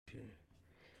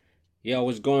Yo,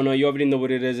 what's going on? You already know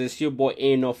what it is. It's your boy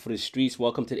A&R for the Streets.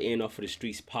 Welcome to the A&R for the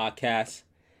Streets podcast.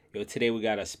 Yo, today we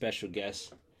got a special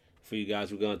guest for you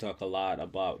guys. We're gonna talk a lot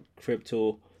about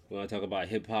crypto. We're gonna talk about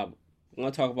hip hop. We're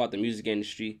gonna talk about the music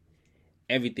industry,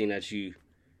 everything that you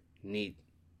need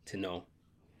to know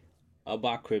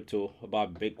about crypto,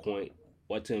 about Bitcoin,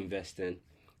 what to invest in.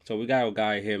 So we got a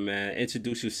guy here, man.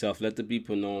 Introduce yourself. Let the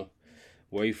people know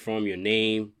where you from, your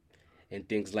name, and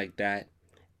things like that.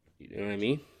 You know what I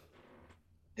mean?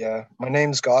 Yeah, my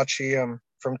name's Gotchi. I'm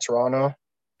from Toronto,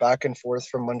 back and forth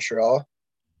from Montreal,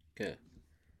 Okay.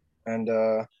 and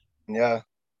yeah.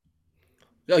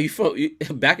 Yo,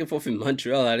 back and forth in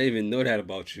Montreal. I didn't even know that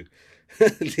about you.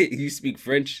 You speak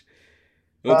French?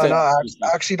 Don't No, tell no, me.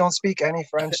 I actually don't speak any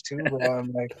French too, bro.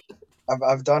 I'm like,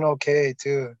 I've done okay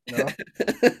too, you know.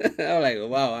 I'm like,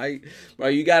 wow, bro,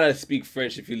 you gotta speak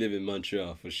French if you live in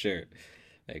Montreal for sure.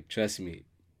 Like, trust me.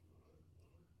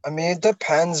 I mean, it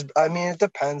depends. I mean, it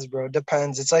depends, bro. It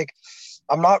depends. It's like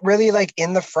I'm not really like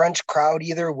in the French crowd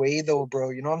either way, though,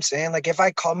 bro. You know what I'm saying? Like, if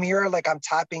I come here, like I'm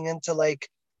tapping into like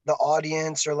the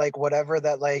audience or like whatever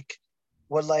that like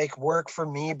would like work for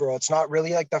me, bro. It's not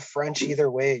really like the French either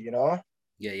way, you know.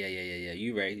 Yeah.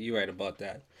 You right. You right about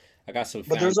that. I got some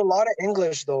But family. there's a lot of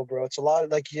English though, bro. It's a lot of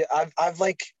like yeah,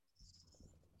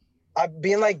 I've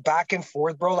been like back and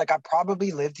forth, bro. Like I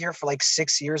probably lived here for like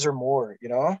 6 years or more, you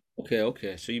know?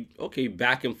 Okay. So you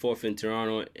back and forth in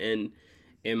Toronto and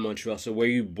in Montreal. So were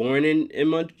you born in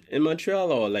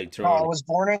Montreal or like No, I Toronto? was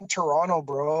born in Toronto,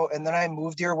 bro, and then I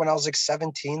moved here when I was like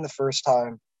 17 the first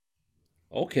time.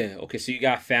 Okay. So you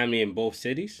got family in both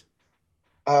cities?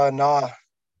 Nah.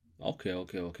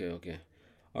 Okay.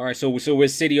 All right, so what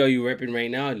city are you repping right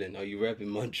now? Then are you repping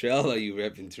Montreal? Or are you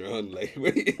repping Toronto? Like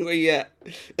where you at?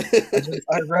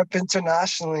 I rep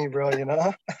internationally, bro, you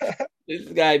know? This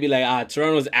guy be like,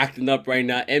 Toronto's acting up right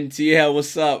now. MTL,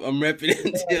 what's up? I'm repping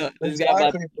MTL. This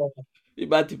guy Exactly, bro. you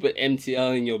about to put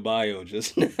MTL in your bio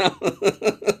just now.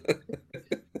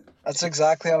 That's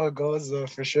exactly how it goes though,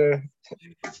 for sure.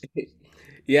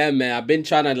 Yeah, man. I've been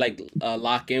trying to like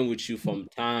lock in with you from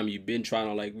time. You've been trying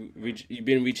to like reach. You've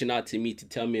been reaching out to me to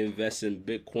tell me invest in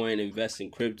Bitcoin, invest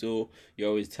in crypto. You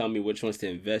always tell me which ones to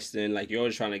invest in. Like you're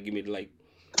always trying to give me like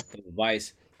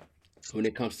advice when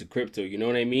it comes to crypto. You know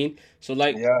what I mean? So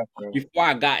like Yeah, bro. before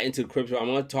I got into crypto, I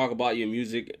want to talk about your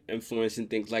music influence and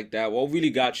things like that. What really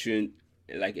got you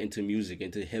like into music,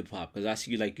 into hip hop? Because I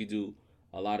see like you do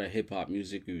a lot of hip hop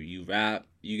music. You rap.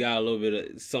 You got a little bit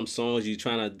of some songs. You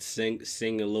trying to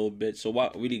sing a little bit. So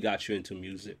what really got you into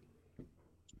music?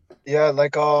 Yeah,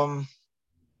 like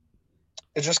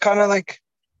it just kind of like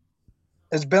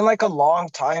it's been like a long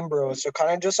time, bro. So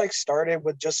kind of just like started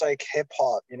with just like hip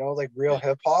hop, you know, like real Yeah,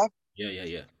 hip hop.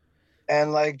 yeah.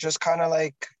 And like just kind of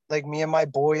like me and my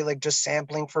boy like just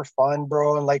sampling for fun,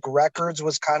 bro. And like records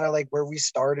was kind of like where we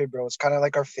started, bro. It's kind of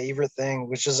like our favorite thing,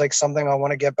 which is like something I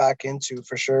want to get back into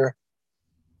for sure.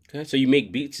 Okay, so you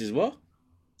make beats as well.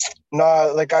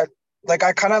 No, like I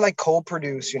kind of like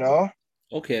co-produce, you know.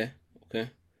 Okay, okay, okay.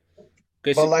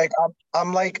 But So like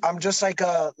I'm just like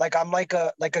I'm like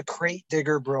a crate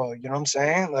digger, bro. You know what I'm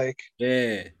saying? Like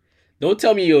yeah. Don't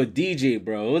tell me you're a DJ,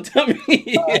 bro. Don't tell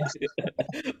me. uh,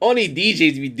 Only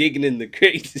DJs be digging in the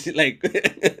crates. Like,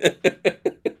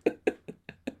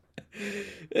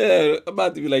 yeah, I'm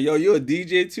about to be like, yo, you're a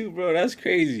DJ too, bro. That's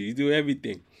crazy. You do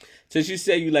everything. Since you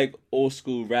say you like old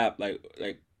school rap, like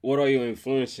what are your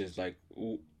influences? Like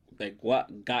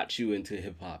what got you into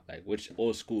hip hop? Like which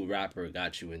old school rapper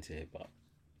got you into hip hop?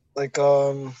 like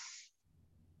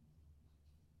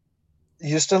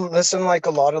used to listen like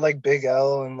a lot of like Big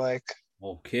L and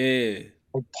Okay.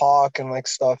 like Pac and like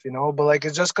stuff, you know. But like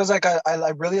it's just because like I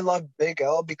really love Big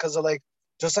L because of like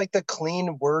just like the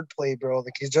clean wordplay, bro.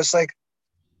 Like he's just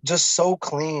so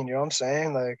clean. You know what I'm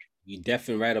saying? Like You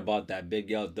definitely right about that.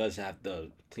 Big L does have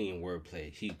the clean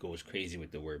wordplay. He goes crazy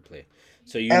with the wordplay.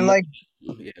 So you and more, like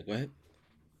yeah, go ahead.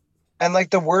 and like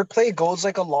the wordplay goes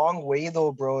like a long way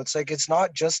though, bro. It's like it's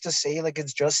not just to say like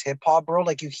it's just hip hop, bro.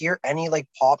 Like you hear any like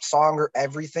pop song or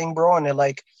everything, bro, and it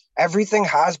like everything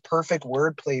has perfect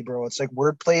wordplay, bro. It's like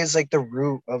wordplay is like the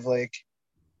root of like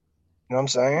you know what I'm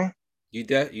saying? You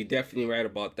definitely right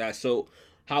about that. So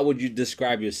how would you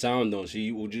describe your sound though? So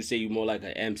would you say you more like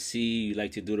an MC? You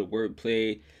like to do the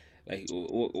wordplay? Like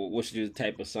what's your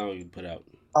type of sound you put out?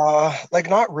 Like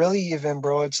not really even,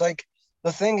 bro. It's like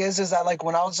the thing is that like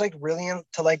when I was like really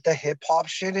into like the hip hop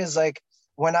shit is like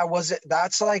when I was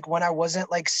that's like when I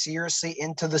wasn't like seriously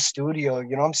into the studio,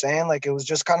 you know what I'm saying? Like it was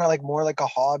just kind of like more like a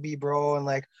hobby, bro, and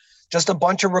like just a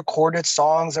bunch of recorded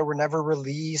songs that were never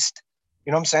released.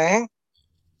 You know what I'm saying?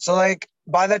 So like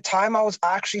by the time I was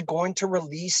actually going to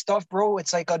release stuff, bro,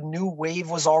 it's like a new wave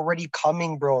was already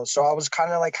coming, bro. So I was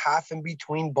kind of like half in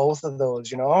between both of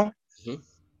those, you know? Hmm.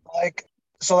 Like,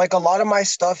 so like a lot of my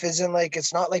stuff isn't like,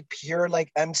 it's not like pure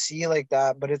like MC like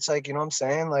that, but it's like, you know what I'm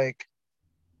saying? Like,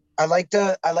 I like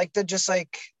to just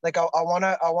like I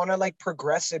wanna like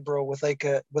progress it, bro, with like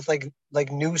a with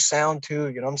like new sound too,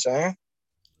 you know what I'm saying?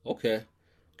 Okay.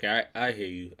 Okay, I hear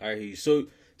you. I hear you. So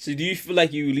do you feel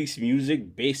like you release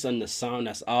music based on the sound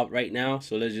that's out right now?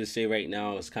 So let's just say right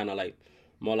now it's kind of like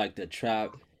more like the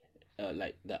trap,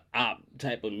 like the op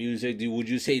type of music. Would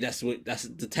you say that's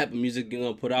the type of music you're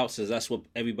gonna put out since that's what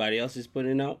everybody else is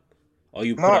putting out, or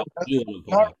you put Not out what you want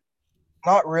to put not out?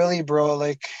 not really, bro.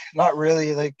 Like not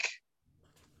really. Like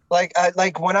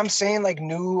when I'm saying like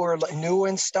new or like new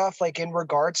and stuff, like in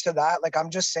regards to that, like I'm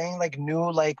just saying like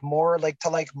new, like more like to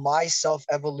like my self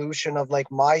evolution of like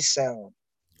my sound.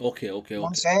 Okay, okay, You know what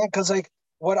I'm okay. saying? Because like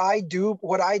what I do,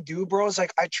 bro, is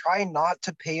like I try not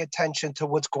to pay attention to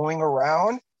what's going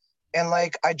around, and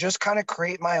like I just kind of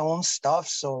create my own stuff.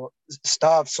 So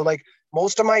like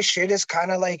most of my shit is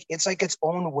kind of like it's like its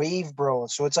own wave, bro.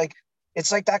 So it's like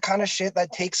that kind of shit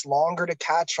that takes longer to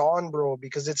catch on, bro,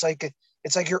 because it's like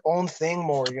your own thing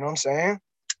more, you know what I'm saying?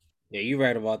 Yeah, you're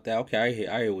right about that. Okay,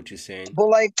 I hear what you're saying. But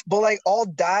like I'll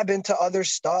dab into other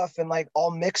stuff, and like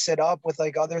I'll mix it up with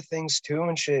like other things too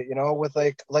and shit, you know, with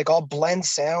like I'll blend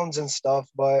sounds and stuff,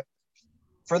 but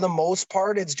for the most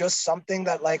part it's just something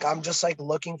that like I'm just like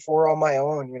looking for on my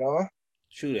own, you know?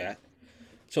 True that.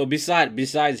 So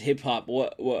besides hip hop,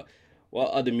 what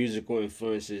other musical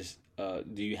influences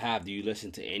do you have? Do you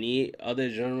listen to any other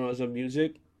genres of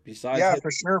music besides Yeah, hip?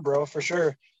 for sure, bro, for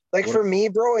sure. Like What? for me,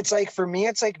 bro, it's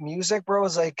like music, bro,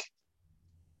 is like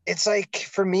it's like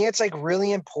for me it's like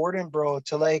really important, bro,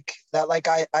 to like that like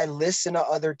I listen to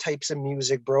other types of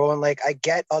music, bro, and like I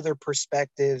get other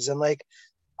perspectives, and like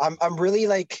I'm really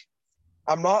like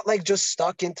I'm not like just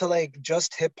stuck into like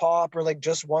just hip hop or like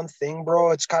just one thing,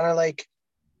 bro. It's kind of like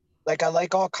I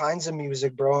like all kinds of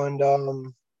music, bro,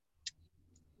 and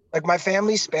like my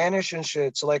family's Spanish and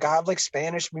shit. So like I have like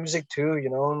Spanish music too, you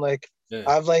know, and like Yeah.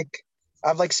 I have like I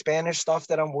have like Spanish stuff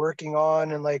that I'm working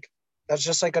on, and like that's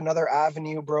just like another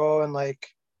avenue, bro. And like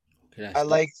Okay, I that's dope.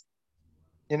 like,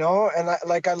 you know, and I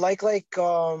like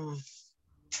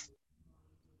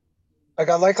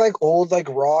old like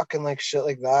rock and like shit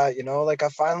like that, you know? Like I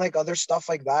find like other stuff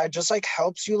like that it just like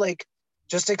helps you like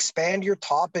just expand your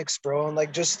topics, bro, and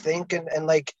like just think, and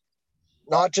like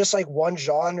not just like one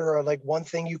genre or like one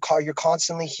thing you're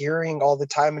constantly hearing all the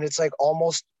time, and it's like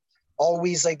almost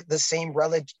always like the same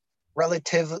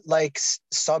relative like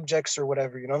subjects or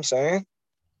whatever, you know what I'm saying?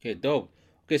 Okay, dope.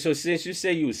 Okay, so since you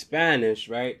say you was Spanish,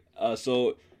 right?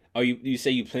 So are you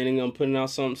say you planning on putting out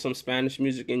some Spanish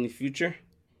music in the future?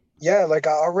 Yeah, like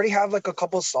I already have like a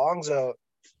couple songs out,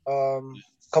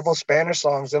 couple Spanish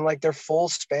songs, and like they're full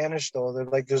Spanish though. They're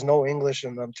like there's no English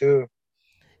in them too.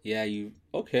 Yeah, you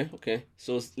okay, okay.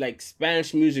 So it's like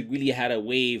Spanish music really had a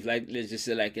wave, like let's just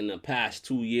say like in the past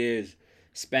 2 years,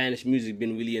 Spanish music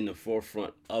been really in the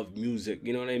forefront of music.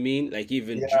 You know what I mean? Like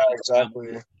even Yeah, Drake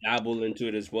exactly. dabbled into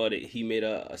it as well. That he made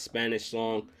a Spanish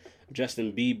song.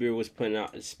 Justin Bieber was putting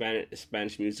out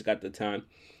Spanish music at the time.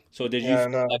 So did you Yeah, feel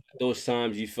no. like at those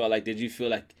times you felt like did you feel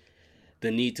like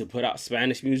the need to put out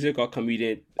Spanish music or come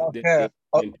you Okay. didn't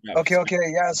put out Okay, Spanish?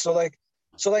 okay, yeah. So like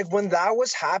when that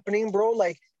was happening, bro,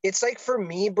 like it's like for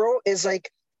me, bro, is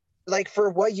like for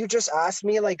what you just asked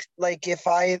me, like if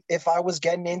I was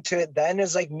getting into it then,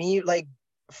 is like me like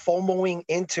FOMOing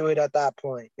into it at that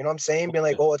point. You know what I'm saying? Being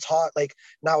like, oh, it's hot. Like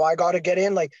now I gotta get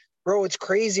in. Like, bro, it's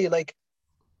crazy. Like,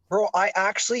 bro, I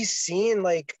actually seen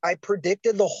like I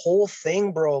predicted the whole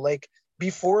thing, bro. Like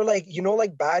before, like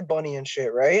like Bad Bunny and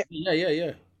shit, right? Yeah, yeah,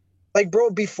 yeah. Like, bro,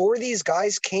 before these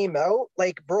guys came out,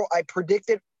 like, bro, I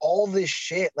predicted all this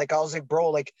shit. Like, I was like, bro,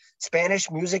 like,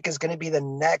 Spanish music is gonna be the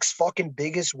next fucking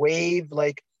biggest wave.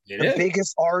 Like, It the is.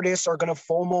 biggest artists are gonna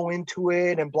FOMO into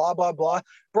it and blah blah blah.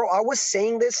 Bro, I was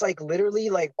saying this like literally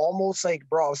like almost like,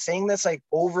 bro, I was saying this like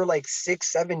over like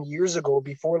 6 7 years ago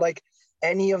before like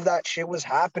any of that shit was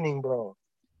happening, bro.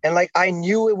 And like I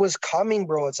knew it was coming,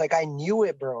 bro. It's like I knew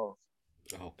it, bro.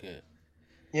 Okay.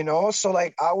 So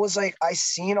like I was like I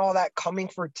seen all that coming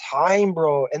for time,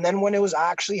 bro, and then when it was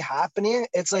actually happening,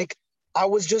 it's like I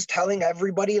was just telling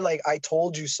everybody like I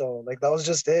told you so, like that was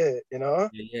just it. Yeah,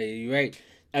 yeah, you're right.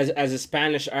 As a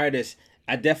Spanish artist,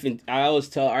 I always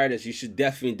tell artists you should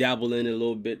definitely dabble in a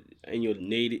little bit in your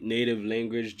native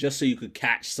language just so you could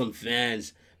catch some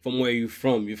fans from where you're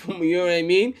from. You know what I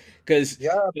mean? Because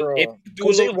Yeah, if bro, you do a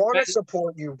because they little want to Spanish,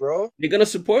 support you, bro. they're gonna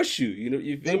support you. You know,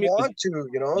 you They feel me? 'Cause want to,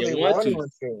 they they want want to. to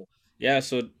and shit. Yeah,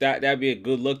 so that'd be a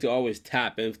good look to always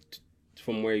tap in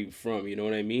from where you're from. You know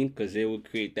what I mean? Because it would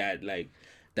create that like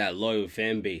that loyal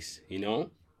fan base. You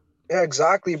know? Yeah,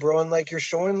 exactly, bro. And like you're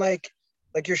showing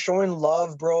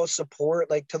love, bro, support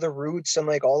like to the roots and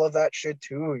like all of that shit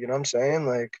too. You know what I'm saying?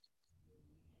 Like,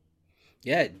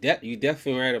 Yeah, you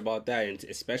definitely right about that, and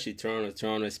especially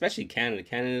Toronto, especially Canada.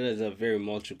 Canada is a very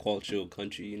multicultural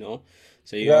country. You know,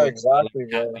 so you yeah, always gotta, like, exactly,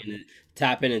 bro.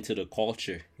 tapping into the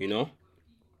culture. You know?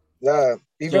 Yeah.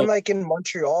 Even So like in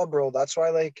Montreal, bro. That's why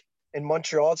like in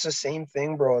Montreal it's the same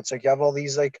thing, bro. It's like you have all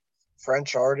these like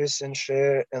French artists and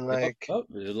shit and yep, like yep,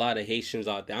 there's a lot of Haitians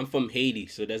out there. I'm from Haiti,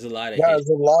 so there's a lot of yeah, Haitians there's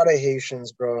a lot of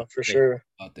Haitians, bro, for sure.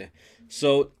 out there.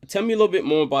 So tell me a little bit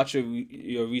more about your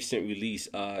recent release,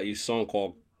 your song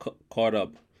called "Caught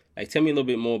Up." Like, tell me a little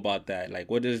bit more about that. Like,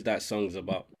 what is that song's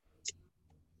about?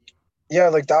 Yeah,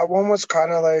 like that one was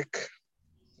kind of like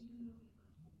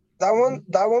that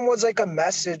one was like a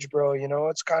message, bro, you know?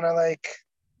 It's kind of like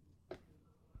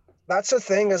that's the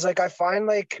thing is like I find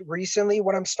like recently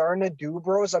what I'm starting to do,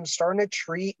 bro, is I'm starting to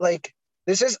treat like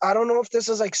this is I don't know if this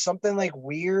is like something like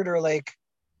weird or like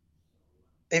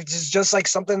if it's just like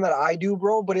something that I do,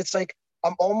 bro, but it's like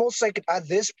I'm almost like at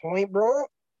this point, bro,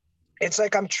 it's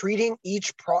like I'm treating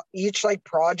each like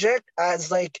project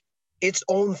as like its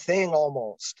own thing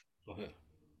almost. Okay.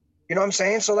 You know what I'm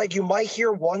saying? So like you might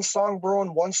hear one song, bro,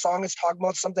 and one song is talking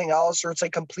about something else, or it's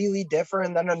like completely different,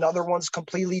 and then another one's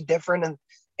completely different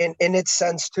and in its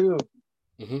sense too,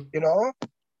 Mm-hmm. you know?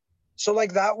 So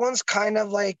like that one's kind of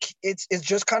like it's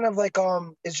just kind of like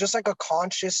it's just like a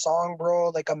conscious song, bro,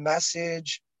 like a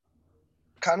message,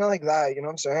 kind of like that, you know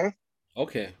what I'm saying?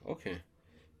 Okay. Okay.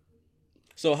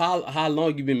 So how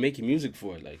long you been making music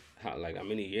for? How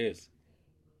many years?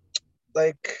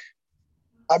 Like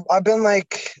I've been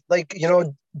like you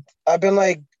know I've been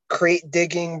like crate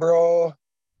digging, bro,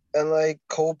 and like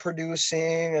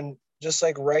co-producing and just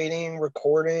like writing,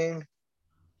 recording,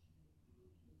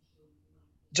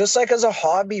 just like as a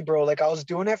hobby, bro. Like I was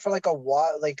doing it for like a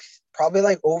while, like probably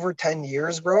like over 10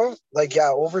 years, bro. Like yeah,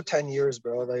 over 10 years,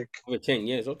 bro. Like Over 10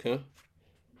 years. Okay.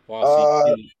 Wow. So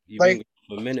uh you've been like going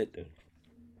for a minute then.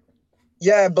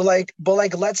 yeah, but like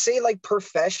let's say like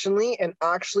professionally and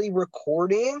actually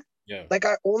recording, Yeah. like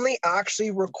I only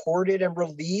actually recorded and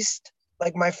released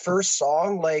like my first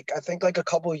song like I think like a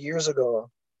couple years ago.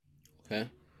 Okay.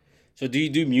 So do you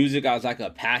do music as like a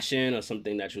passion or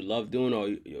something that you love doing, or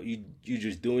you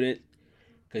just doing it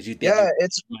because you think you Yeah,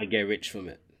 it's might get rich from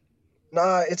it?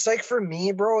 nah, it's like for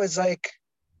me, bro, it's like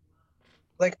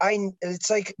I it's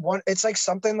like one it's like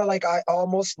something that like I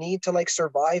almost need to like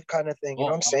survive kind of thing, you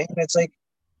know what Oh I'm wow. saying? It's like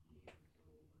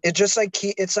it just like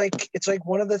it's like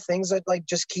one of the things that like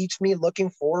just keeps me looking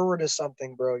forward to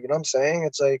something, bro. You know what I'm saying?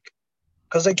 It's like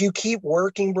because like you keep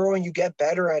working, bro, and you get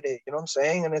better at it. You know what I'm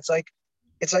saying? And it's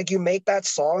like you make that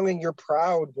song and you're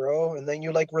proud, bro, and then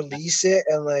you like release it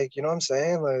and like you know what I'm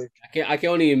saying? Like I can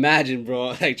only imagine,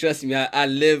 bro. Like, trust me, I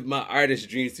live my artist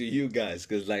dreams to you guys,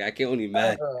 cause like I can only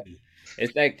imagine. uh,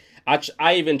 It's like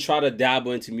I even try to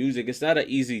dabble into music. It's not an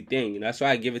easy thing. That's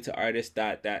why I give it to artists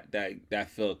that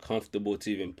feel comfortable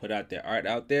to even put out their art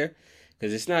out there,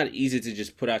 because it's not easy to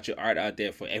just put out your art out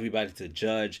there for everybody to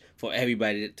judge, for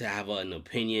everybody to have an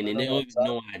opinion, I and they know don't even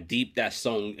know exactly. how deep that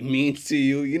song means to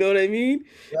you. You know what I mean?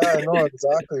 Yeah, I know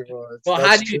exactly, bro. It's Well,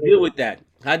 how that's do you true. deal with that?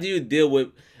 How do you deal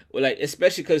with like,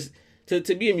 especially because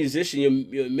to be a musician,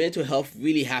 your mental health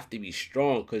really have to be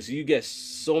strong because you get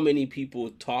so many people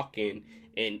talking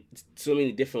and so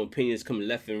many different opinions coming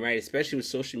left and right, especially with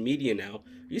social media now.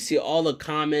 You see all the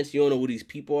comments, you don't know who these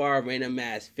people are, random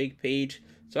ass fake page.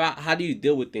 So how do you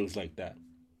deal with things like that?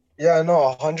 Yeah, no,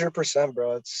 100%,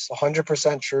 bro. It's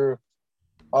 100% true.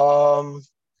 Um,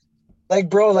 like,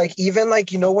 bro, like even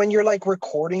like you know when you're like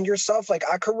recording yourself, like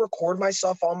I could record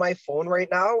myself on my phone right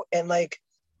now, and like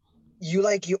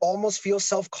you almost feel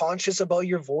self-conscious about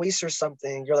your voice or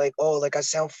something. You're like, oh, like I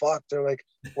sound fucked, or like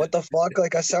what the fuck,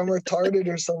 like I sound retarded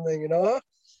or something, you know?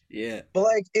 Yeah. But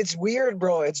like it's weird,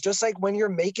 bro. It's just like when you're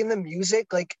making the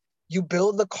music, like you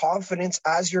build the confidence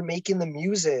as you're making the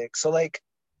music. So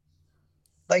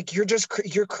like you're just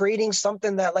you're creating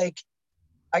something that like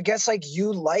I guess like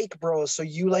you like, bro. So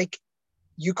you like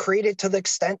you create it to the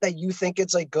extent that you think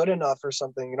it's like good enough or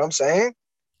something. You know what I'm saying?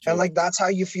 And True. like that's how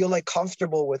you feel like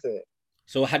comfortable with it.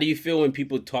 So how do you feel when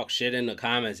people talk shit in the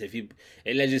comments? If you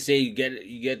and let's just say you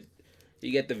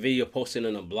get the video posted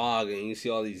on a blog and you see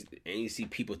all these and you see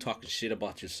people talking shit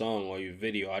about your song or your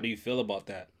video. How do you feel about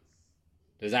that?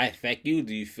 Does that affect you?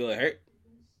 Do you feel hurt?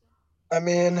 I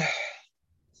mean,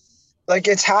 like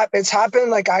it's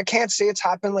happened like I can't say it's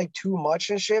happened like too much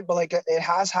and shit, but like it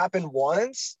has happened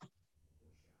once.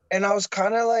 and I was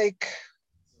kind of like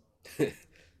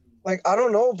I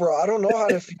don't know, bro. I don't know how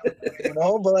to feel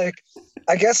about it, but like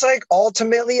I guess like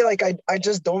ultimately like I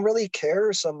just don't really care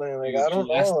or something. Like You I don't true.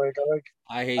 know. Like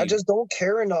I hear I you. just don't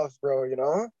care enough, bro.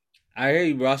 I hear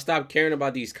you, bro. I stop caring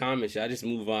about these comments. I just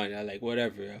move on. I like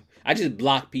whatever. Yo. I just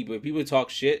block people. If people talk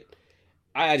shit,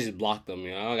 I just block them. I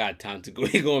don't got time to go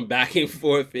going back and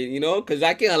forth, because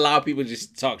I can't allow people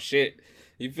just to talk shit.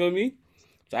 You feel me?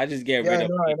 So I just get Yeah, rid I of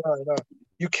know, I people. know, I know.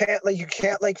 You can't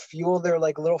like fuel their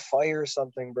like little fire or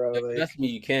something, bro. Like, Like trust me,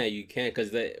 you can't,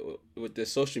 because with the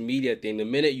social media thing, the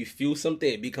minute you feel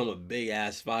something, it become a big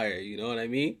ass fire. You know what I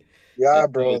mean? So yeah,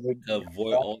 bro. always Like,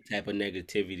 avoid all type of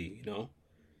negativity.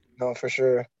 no, for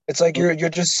sure. It's like you're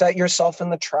just set yourself in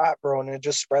the trap, bro, and it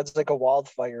just spreads like a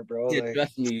wildfire, bro. Yeah, Like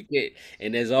trust me, you get.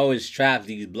 And there's always traps.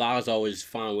 These blogs always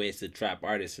find ways to trap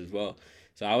artists as well.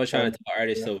 So I was trying um, to tell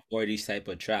artists to avoid these type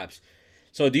of traps.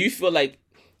 So do you feel like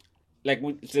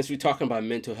since we're talking about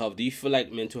mental health, do you feel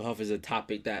like mental health is a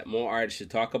topic that more artists should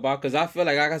talk about? Because I feel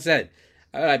like I said,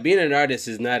 like being an artist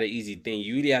is not an easy thing.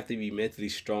 You really have to be mentally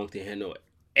strong to handle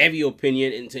every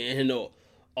opinion and to handle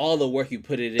all the work you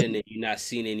put it in, and you're not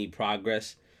seeing any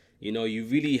progress. You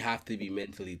really have to be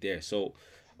mentally there. So,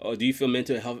 do you feel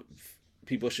mental health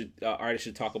people should artists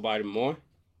should talk about it more?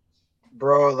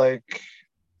 bro, like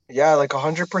yeah, like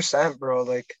 100%, bro.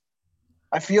 Like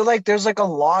I feel like there's like a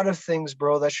lot of things,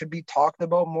 bro, that should be talked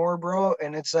about more, bro.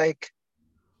 And it's like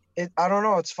I don't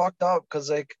know, it's fucked up because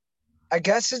like I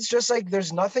guess it's just like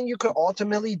there's nothing you could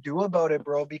ultimately do about it,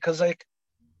 bro, because like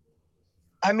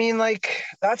I mean, like,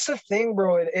 that's the thing,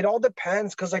 bro. It all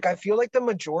depends because, like, I feel like the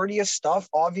majority of stuff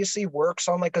obviously works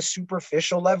on like a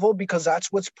superficial level because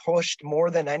that's what's pushed more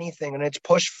than anything, and it's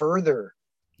pushed further.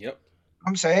 Yep.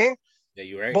 I'm saying, Yeah,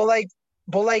 you're right. but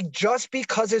like, just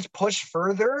because it's pushed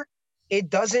further, it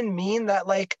doesn't mean that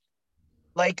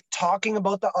like talking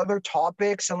about the other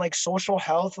topics and like social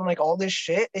health and like all this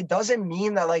shit, it doesn't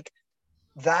mean that like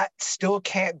that still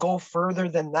can't go further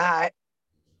than that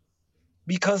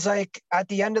because like at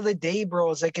the end of the day,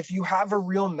 bro, it's like if you have a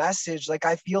real message, like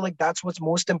I feel like that's what's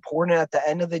most important at the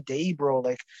end of the day, bro.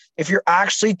 Like if you're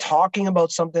actually talking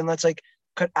about something that's like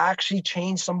could actually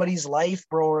change somebody's life,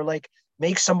 bro, or like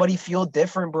make somebody feel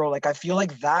different, bro, like I feel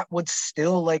like that would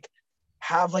still like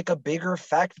have like a bigger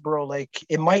effect, bro. Like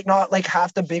it might not like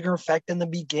have the bigger effect in the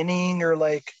beginning or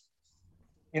like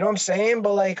you know what I'm saying,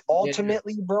 but like Yeah, yeah.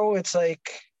 ultimately, bro, it's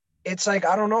like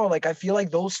I don't know, like I feel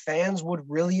like those fans would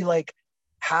really like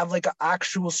have like an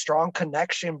actual strong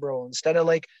connection, bro, instead of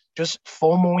like just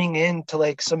FOMOing into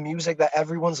like some music that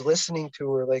everyone's listening to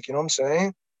or like you know what I'm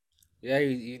saying? Yeah,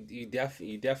 you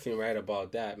definitely right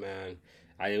about that, man.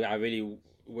 I really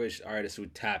wish artists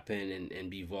would tap in and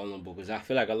be vulnerable, because I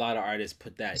feel like a lot of artists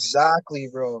put that Exactly,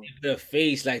 bro. the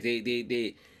face, like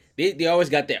they always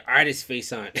got their artist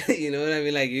face on. You know what I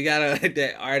mean? Like you gotta let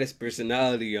that artist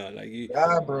personality on. Like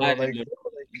Yeah, bro. Like,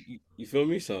 you feel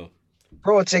me? So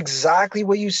bro, it's exactly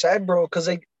what you said, bro. Cause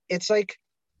like it's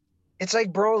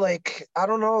like, bro, like I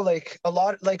don't know, like a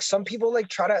lot, like some people like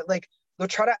try to like they'll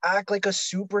try to act like a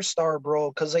superstar,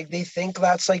 bro, because like they think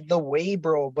that's like the way,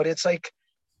 bro. But it's like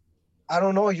I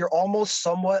don't know, you're almost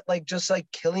somewhat like just like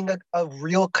killing a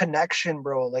real connection,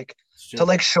 bro. Like it's to true.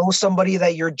 like show somebody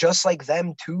that you're just like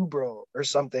them too, bro, or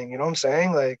something. You know what I'm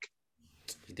saying? Like,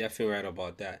 You're definitely right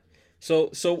about that. So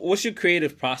what's your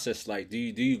creative process like? Do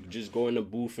you just go in the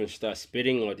booth and start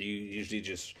spitting, or do you usually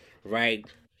just write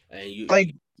and you like,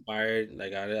 get inspired?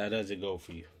 Like how does it go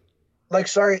for you?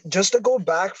 sorry, just to go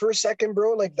back for a second,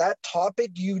 bro. Like that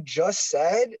topic you just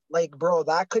said, like, bro,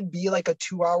 that could be like a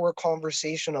 2 hour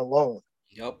conversation alone.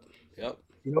 Yep. Yep.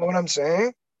 You know what I'm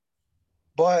saying?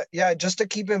 But yeah, just to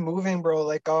keep it moving, bro.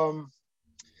 Like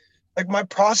my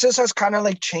process has kind of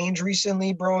like changed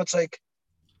recently, bro. It's like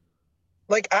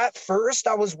at first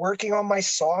I was working on my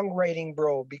songwriting,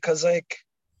 bro, because like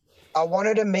I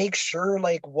wanted to make sure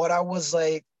like what I was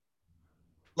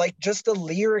like just the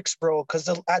lyrics, bro. Because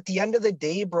at the end of the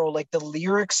day, bro, like the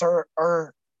lyrics are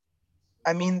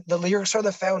I mean the lyrics are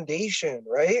the foundation,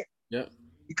 right? Yep.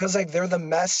 Because like they're the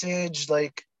message,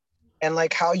 like and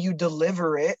like how you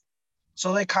deliver it.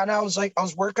 So like kind of I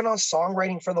was working on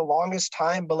songwriting for the longest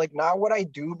time, but like now what I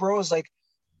do, bro, is like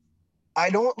I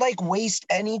don't like waste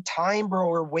any time, bro,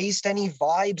 or waste any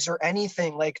vibes or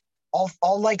anything. Like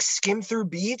I'll like skim through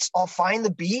beats, I'll find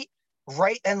the beat,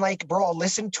 right? And like, bro, I'll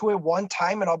listen to it one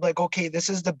time and I'll be like, okay, this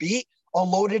is the beat. I'll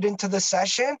load it into the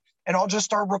session and I'll just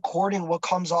start recording what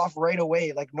comes off right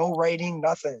away. Like no writing,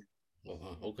 nothing.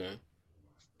 Okay.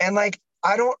 And like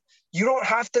I don't you don't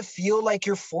have to feel like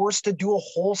you're forced to do a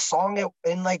whole song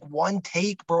in like one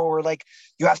take, bro, or like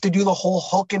you have to do the whole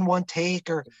hook in one take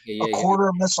or a Yeah, yeah, yeah. quarter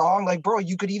of the song. Like, bro,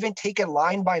 you could even take it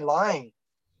line by line.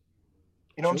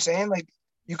 You know what I'm True. saying? Like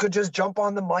you could just jump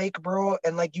on the mic, bro,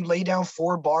 and like you lay down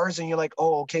 4 bars and you're like,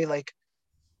 oh, okay, like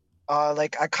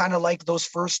I kind of like those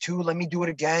first two. Let me do it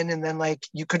again, and then like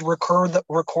you could record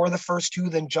the first two,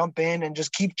 then jump in and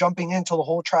just keep jumping in until the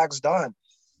whole track's done.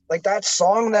 Like that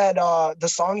song that the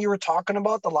song you were talking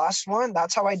about, the last one.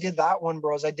 That's how I did that one,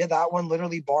 bros. I did that one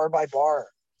literally bar by bar.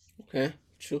 Okay.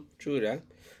 True. True that.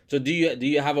 So do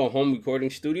you have a home recording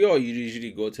studio, or you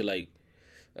usually go to like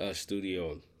a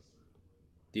studio?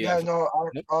 Do you Yeah, have? no,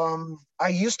 Yep. I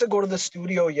used to go to the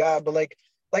studio, yeah, but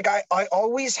like I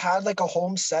always had like a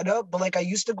home setup, but like I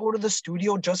used to go to the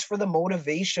studio just for the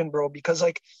motivation, bro, because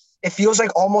like it feels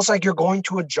like almost like you're going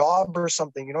to a job or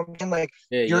something, you know what I mean? Like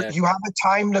Yeah, yeah. you have a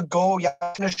time to go, you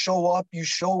have to show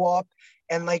up,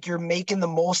 and like you're making the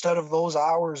most out of those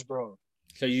hours, bro.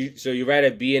 So you rather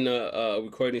be in a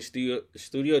recording studio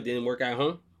than work at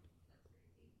home?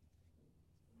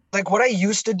 Like what I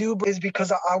used to do is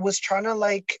because I was trying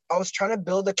to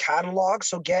build a catalog,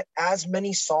 so get as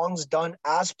many songs done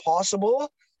as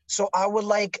possible. So I would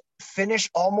like finish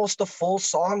almost the full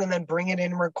song and then bring it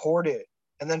in and record it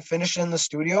and then finish it in the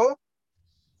studio.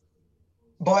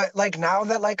 But like now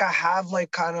that like I have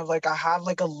like kind of like I have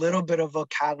like a little bit of a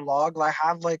catalog, like I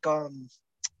have like I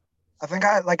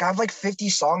have like 50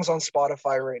 songs on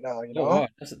Spotify right now, you Oh know? wow,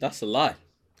 that's a lot.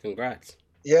 Congrats.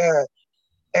 Yeah.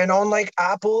 And on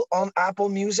Apple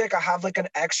Music, I have like an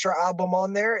extra album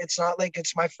on there. It's not like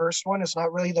it's my first one. It's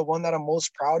not really the one that I'm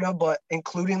most proud of, but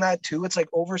including that too, it's like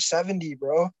over 70,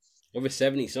 bro. Over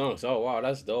 70 songs. Oh wow,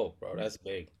 that's dope, bro. That's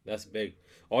big. That's big.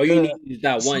 All you Yeah. need is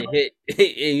that So, one hit,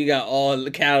 and you got all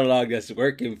the catalog that's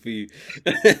working for you.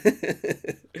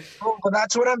 bro, but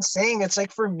that's what I'm saying. It's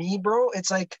like for me, bro,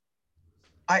 it's like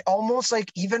I almost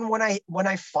like even when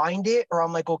I find it or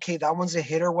I'm like, okay, that one's a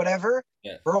hit or whatever,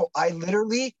 Yeah. bro, I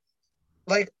literally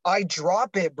like I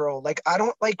drop it, bro. Like I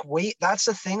don't like wait. That's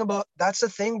the thing,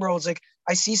 bro. It's like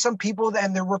I see some people that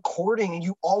and they're recording and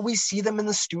you always see them in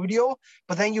the studio,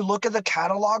 but then you look at the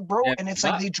catalog, bro, Yeah. and it's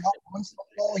like But they drop one song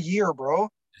all year, bro.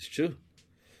 it's true.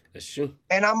 It's true.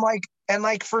 And I'm like, and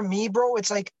like for me, bro,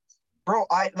 it's like, bro,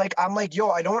 I'm like, yo,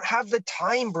 I don't have the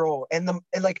time, bro. And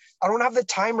like I don't have the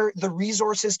time or the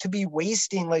resources to be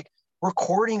wasting like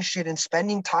recording shit and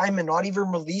spending time and not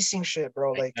even releasing shit,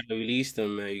 bro. You Like, gotta release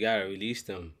them, man. You gotta release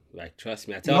them. Like, trust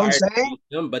me. I you tell know what I'm artists to saying? release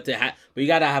them, but you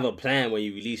gotta have a plan when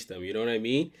you release them. You know what I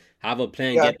mean? Have a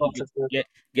plan. Yeah, Get no, people, for sure.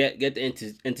 get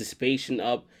the anticipation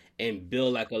up, and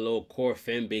build like a little core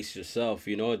fan base yourself.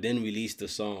 Then release the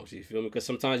songs. You feel me? Because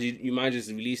sometimes you might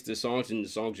just release the songs and the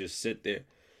songs just sit there.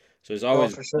 So it's No,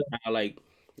 always for sure. like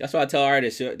that's why I tell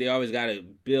artists they always gotta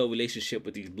build relationship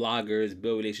with these bloggers,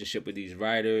 build relationship with these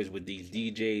writers, with these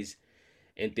DJs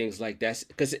and things like that.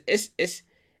 Because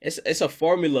it's a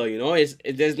formula,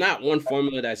 there's not one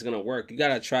formula that's gonna work. You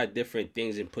gotta try different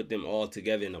things and put them all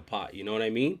together in a pot. You know what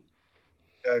I mean?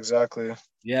 Yeah, exactly.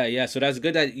 Yeah, yeah. So that's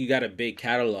good that you got a big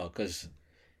catalog, cause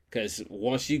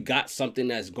once you got something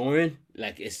that's going,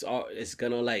 like it's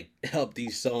gonna like help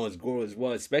these songs grow as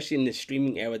well, especially in the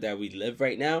streaming era that we live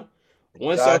right now.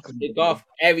 One song Exactly, take bro. off,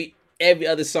 every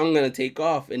other song gonna take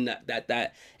off, and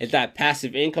that it's that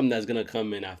passive income that's gonna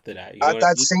come in after that. You know At what I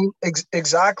that mean? same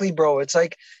exactly, bro. It's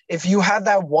like if you had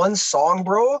that one song,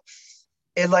 bro,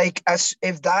 it like as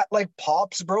if that like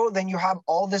pops, bro, then you have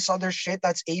all this other shit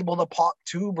that's able to pop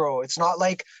too, bro. It's not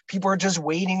like people are just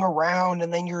waiting around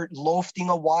and then you're loafing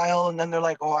a while and then they're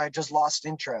like, oh, I just lost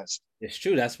interest. It's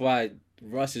true. That's why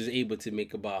Russ is able to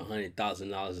make about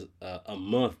 $100,000 a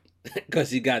month because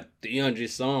he got 300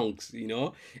 songs,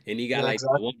 and he got Yeah, like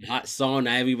exactly. one hot song.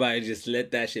 Now everybody just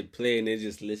let that shit play and they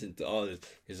just listen to all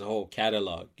his whole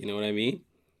catalog. You know what I mean?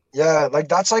 Yeah, like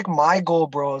that's like my goal,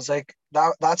 bro. It's like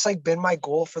that's like been my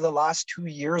goal for the last 2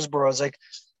 years, bro.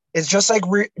 It's just like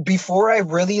before I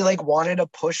really like wanted to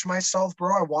push myself,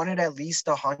 bro. I wanted at least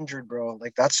 100, bro.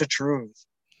 Like that's the truth.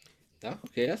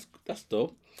 Okay, that's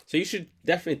dope. So you should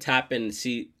definitely tap in and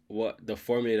see what the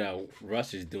formula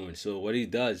Russ is doing. So what he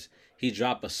does, he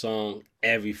drop a song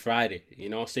every Friday.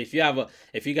 So if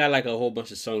you got like a whole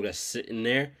bunch of songs that's sitting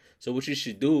there, so what you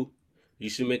should do, you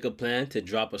should make a plan to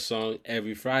drop a song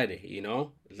every Friday.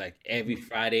 Like every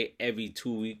Friday, every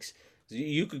 2 weeks.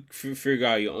 You could figure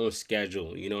out your own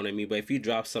schedule. You know what I mean? But if you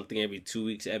drop something every 2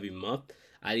 weeks, every month,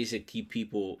 at least it keep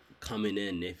people coming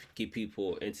in. If keep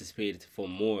people anticipated for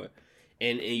more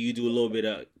and you do a little bit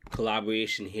of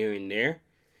collaboration here and there,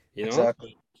 you know.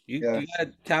 Exactly. You Yeah. you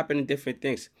gotta tap into different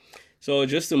things. So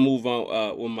just to move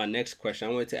on with my next question,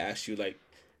 I wanted to ask you, like,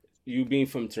 you being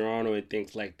from Toronto and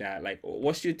things like that, like,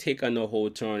 what's your take on the whole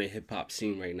Toronto hip hop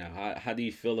scene right now? How do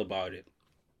you feel about it?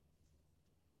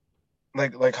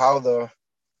 Like how though?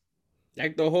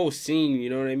 Like the whole scene, you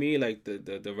know what I mean? Like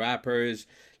the rappers,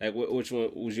 like which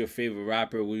one was your favorite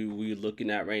rapper? We you looking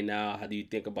at right now? How do you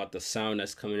think about the sound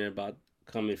that's coming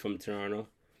from Toronto?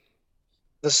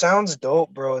 The sound's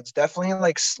dope, bro. It's definitely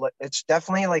like it's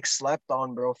definitely like slept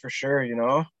on, bro, for sure, you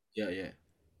know? Yeah, yeah.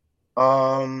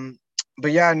 Um,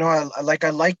 but yeah, no, I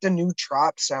like the new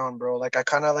trap sound, bro. Like I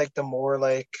kind of like the more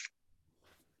like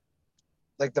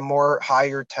the more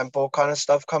higher tempo kind of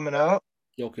stuff coming out.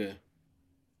 Okay.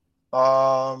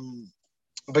 Um,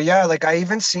 but yeah, like I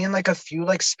even seen like a few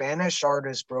like Spanish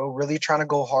artists, bro, really trying to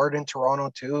go hard in Toronto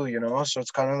too, you know? So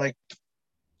it's kind of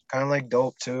like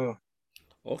dope too.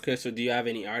 Okay, so do you have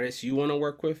any artists you want to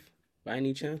work with by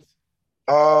any chance?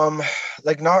 Um,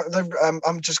 like not like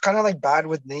I'm just kind of like bad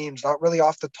with names, not really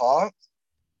off the top.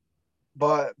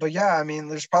 But yeah, I mean,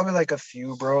 there's probably like a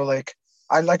few, bro. Like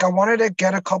I wanted to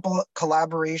get a couple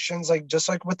collaborations, like just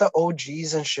like with the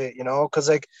OGs and shit, you know, because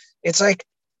like it's like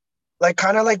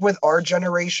kind of like with our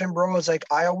generation, bro. It's like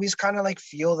I always kind of like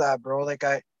feel that, bro. Like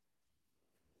I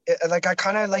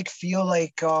kind of like feel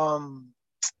like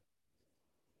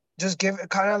just give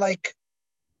kind of like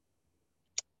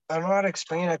I don't know how to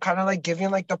explain it. Kind of like giving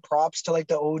like the props to like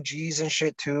the OGs and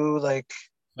shit too, like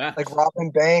Facts. Robin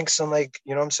Banks and like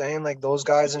you know what I'm saying, like those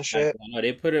guys and Facts. shit. No,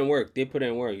 they put in work. They put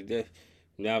in work. They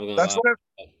never gonna That's lie.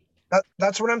 what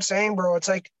that's what I'm saying, bro. It's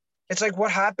like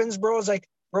what happens, bro, is like,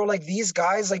 bro, like these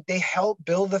guys, like they help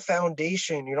build the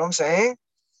foundation, you know what I'm saying?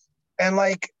 And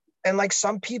like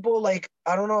some people, like,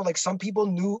 I don't know, like some people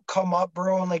new come up,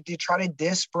 bro, and like they try to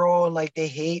diss, bro, and like they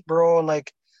hate, bro, and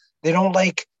like they don't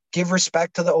like give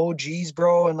respect to the OGs,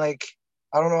 bro, and like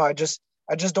I don't know, I just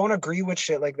don't agree with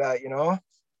shit like that, you know?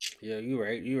 Yeah, you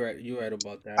right. You right. You right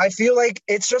about that. I feel like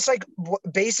it's just like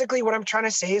basically what I'm trying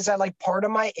to say is that like part of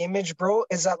my image, bro,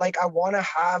 is that like I want to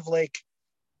have like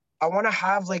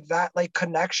that like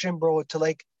connection, bro, to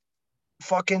like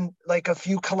fucking like a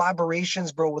few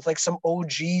collaborations, bro, with like some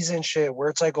OGs and shit, where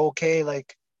it's like okay,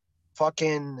 like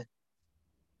fucking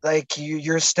like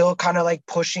you're still kind of like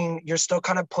pushing, you're still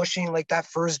kind of pushing like that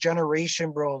first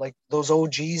generation, bro, like those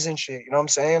OGs and shit. You know what I'm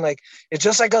saying? Like it's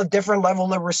just like a different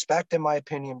level of respect, in my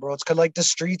opinion, bro. It's cause like the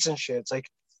streets and shit. It's like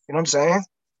you know what I'm saying?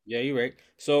 Yeah, you right.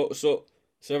 So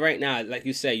right now, like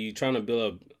you said, you're trying to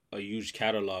build a huge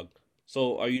catalog.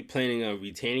 So are you planning on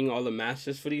retaining all the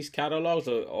masters for these catalogs,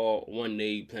 or one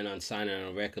day you plan on signing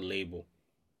on a record label?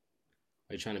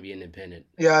 Are you trying to be independent?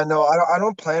 Yeah, no, I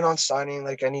don't plan on signing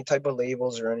like any type of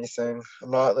labels or anything. I'm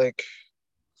not like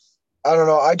I don't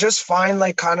know. I just find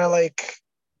like kind of like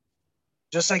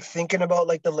just like thinking about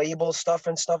like the label stuff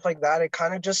and stuff like that, it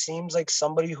kind of just seems like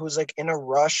somebody who's like in a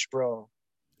rush, bro.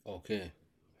 Okay,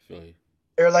 I feel you.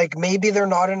 They're like maybe they're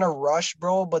not in a rush,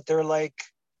 bro, but they're like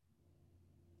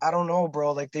I don't know,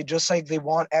 bro. Like they just like they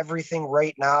want everything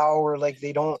right now, or like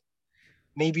they don't.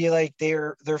 Maybe like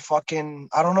they're fucking.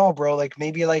 I don't know, bro. Like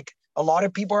maybe like a lot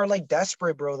of people are like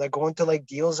desperate, bro. Like going to like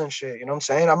deals and shit. You know what I'm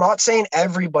saying? I'm not saying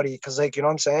everybody, because like you know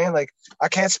what I'm saying. Like I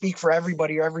can't speak for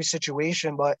everybody or every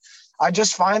situation, but I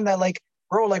just find that like,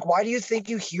 bro, like why do you think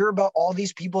you hear about all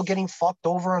these people getting fucked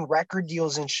over on record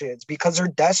deals and shit? It's because they're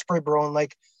desperate, bro, and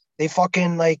like they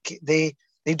fucking like they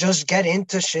just get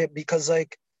into shit because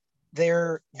like they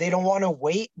don't want to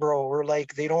wait, bro, or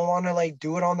like they don't want to like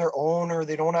do it on their own, or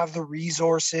they don't have the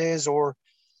resources, or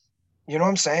you know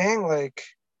what I'm saying?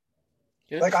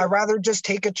 Yeah, Like true. I'd rather just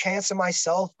take a chance on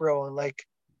myself, bro, and like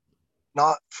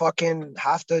not fucking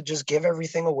have to just give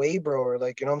everything away, bro, or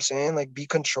like you know what I'm saying? Like be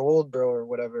controlled, bro, or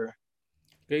whatever.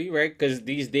 Yeah, you're right. Because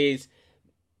these days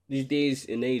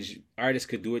and age, artists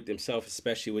could do it themselves,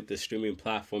 especially with the streaming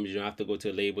platforms. You don't have to go to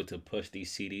a label to push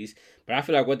these CDs. But I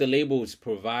feel like what the labels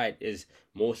provide is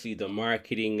mostly the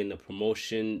marketing and the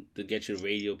promotion to get your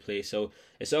radio play. So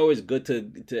it's always good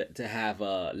to have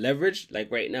leverage.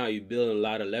 Like right now, you're building a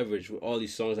lot of leverage with all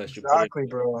these songs that you put in. Exactly,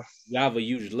 bro. You have a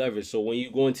huge leverage. So when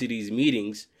you go into these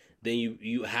meetings, then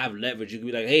you have leverage. You can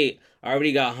be like, hey, I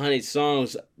already got 100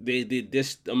 songs. They did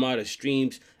this amount of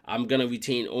streams. I'm gonna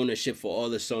retain ownership for all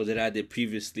the songs that I did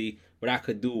previously, but I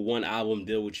could do one album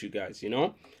deal with you guys. You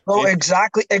know. So Bro,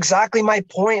 exactly my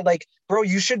point. Like, bro,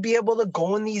 you should be able to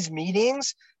go in these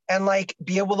meetings and like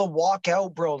be able to walk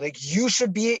out, bro. Like you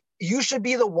should be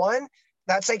the one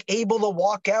that's like able to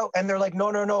walk out and they're like,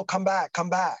 no, no, no, come back, come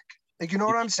back. Like, you know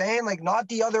what I'm saying? Like, not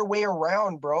the other way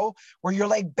around, bro, where you're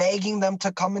like begging them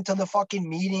to come into the fucking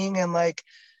meeting and like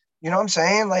You know what I'm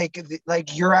saying? Like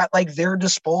you're at like their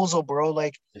disposal, bro.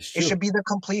 Like It's it true. should be the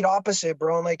complete opposite,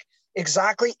 bro. And like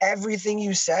exactly everything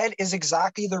you said is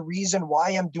exactly the reason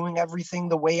why I'm doing everything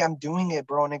the way I'm doing it,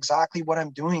 bro, and exactly what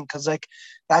I'm doing. Cause like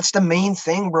that's the main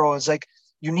thing, bro. Is like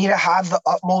you need to have the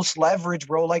utmost leverage,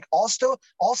 bro. Like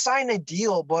I'll sign a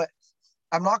deal, but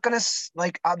I'm not gonna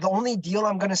the only deal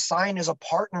I'm gonna sign is a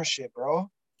partnership, bro.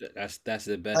 That's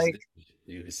the best Like deal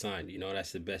you can sign. You know,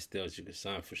 that's the best deals you can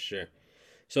sign for sure.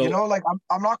 you So know, like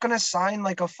I'm not gonna sign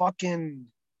like a fucking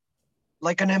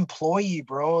like an employee,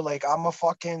 bro. Like I'm a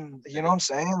fucking, you know what I'm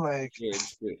saying? Like,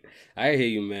 it's good. I hear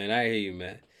you, man. I hear you,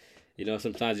 man. You know,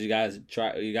 sometimes you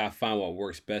gotta find what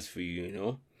works best for you, you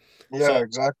know? yeah, So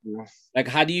exactly. like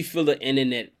how do you feel the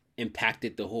internet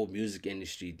impacted the whole music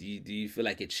industry? Do you feel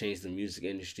like it changed the music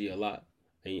industry a lot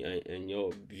in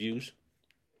your views?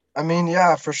 I mean,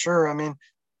 yeah, for sure.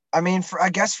 I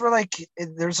guess for like,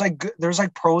 there's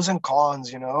like pros and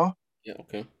cons, you know. Yeah,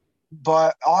 okay.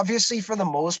 But obviously, for the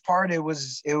most part, it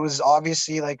was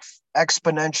obviously like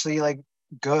exponentially like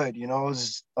good, you know. It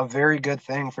was a very good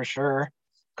thing for sure.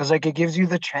 Cause like it gives you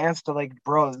the chance to like,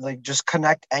 bro, like just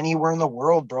connect anywhere in the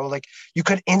world, bro. Like you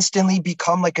could instantly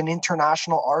become like an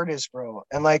international artist, bro.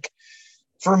 And like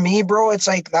for me, bro, it's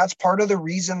like that's part of the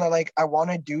reason that like I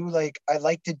want to do like I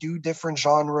like to do different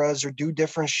genres or do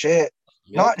different shit.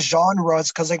 Yep. Not genres,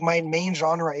 because like my main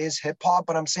genre is hip hop,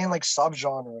 but I'm saying like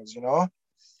subgenres, you know,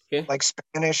 Okay. like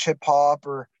Spanish hip hop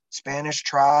or Spanish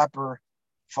trap or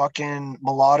fucking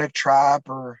melodic trap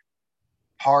or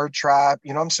hard trap.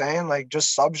 You know what I'm saying? Like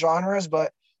just subgenres,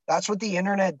 but that's what the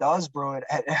internet does, bro.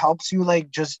 It helps you like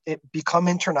just it become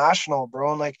international,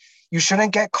 bro. And like you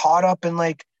shouldn't get caught up in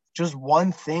like just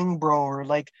one thing, bro, or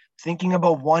like thinking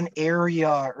about one area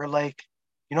or like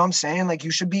you know what I'm saying? Like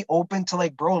you should be open to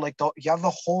like, bro, like you have the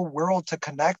whole world to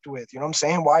connect with. You know what I'm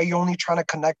saying? Why are you only trying to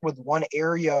connect with one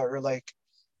area or like,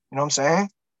 you know what I'm saying?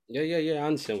 Yeah, yeah, yeah. I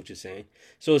understand what you're saying.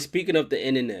 So speaking of the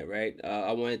internet, right?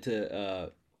 I wanted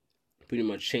to pretty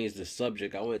much change the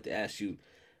subject. I wanted to ask you,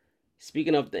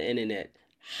 speaking of the internet,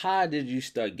 how did you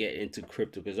start getting into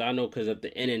crypto? Because I know because of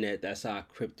the internet, that's how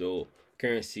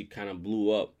cryptocurrency kind of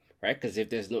blew up, right? Because if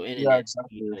there's no Yeah, internet,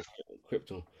 you exactly. can't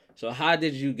crypto. So how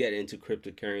did you get into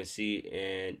cryptocurrency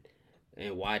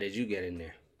and why did you get in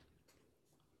there?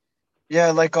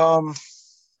 Yeah, like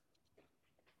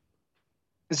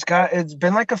it's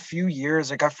been like a few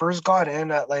years. Like I first got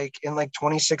in at like in like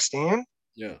 2016.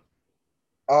 Yeah.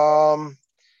 Um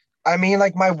I mean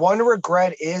like my one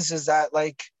regret is that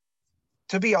like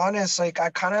to be honest, like I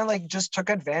kind of like just took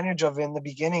advantage of it in the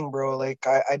beginning, bro. Like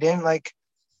I didn't like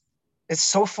it's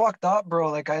so fucked up,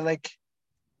 bro. Like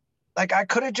I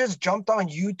could have just jumped on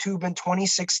YouTube in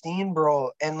 2016,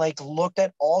 bro, and like looked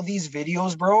at all these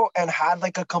videos, bro, and had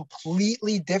like a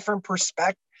completely different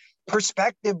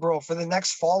perspective, bro, for the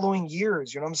next following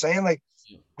years. You know what I'm saying? Like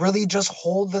really just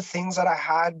hold the things that I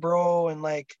had, bro, and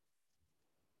like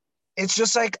it's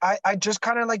just like I just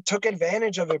kind of like took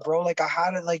advantage of it, bro. Like I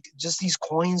had it like just these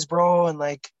coins, bro, and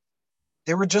like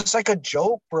they were just like a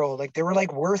joke, bro. Like they were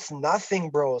like worth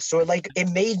nothing, bro. So it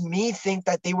made me think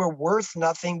that they were worth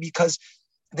nothing because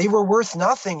they were worth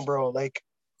nothing, bro.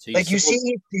 So you Like sold.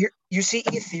 you see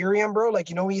Ethereum, bro. Like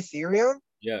you know Ethereum,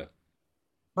 Yeah.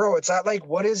 bro. It's at like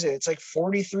what is it? It's like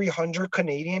 4,300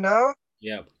 Canadian now.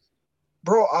 Yeah.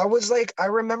 Bro, I was like, I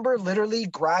remember literally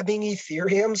grabbing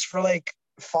Ethereums for like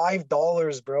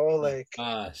 $5, bro. Like,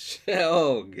 Gosh.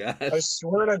 Oh I gosh.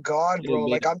 swear to God, You bro. made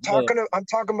Like, it. I'm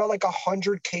talking about like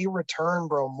 100K return,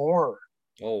 bro, more,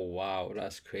 Oh wow,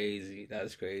 that's crazy.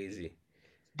 That's crazy.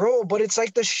 bro. But it's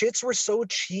like the shits were so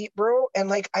cheap, bro, and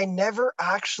like I never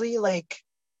actually like,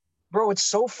 bro. It's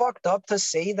so fucked up to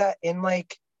say that in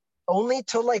like only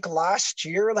till like last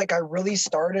year, like I really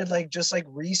started like just like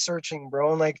researching,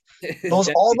 bro, and like those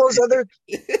all those other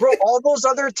bro, all those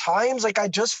other times, like I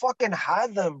just fucking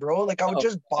had them, bro. Like I would Oh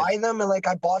just gosh. buy them and like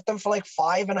I bought them for like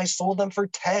 5 and I sold them for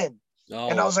 10.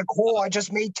 And I Oh, was like, oh, I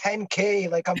just made 10K.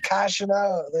 Like I'm cashing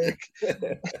out. Like,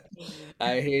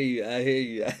 I hear you. I hear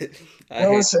you. you I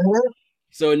know what I'm hear. saying?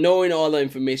 So knowing all the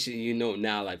information you know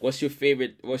now, like what's your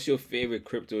favorite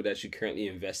crypto that you're currently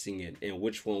investing in, and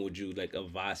which one would you like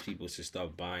advise people to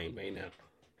start buying right now?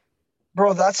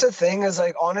 Bro, that's the thing is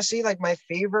like honestly, like my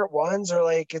favorite ones are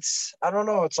like it's I don't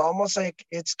know, it's almost like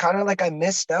it's kind of like I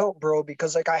missed out, bro,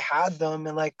 because like I had them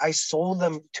and like I sold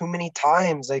them too many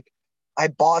times. Like I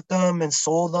bought them and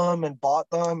sold them and bought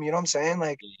them, you know what I'm saying?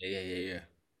 Yeah, yeah, yeah, yeah.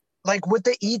 Like with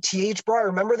the ETH, bro, I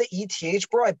remember the ETH,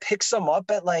 bro. I picked some up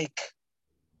at like,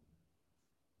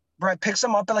 bro, I picked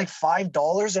some up at like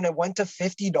 $5 and it went to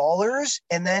 $50.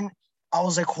 And then I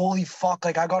was like, holy fuck,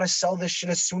 like I gotta sell this shit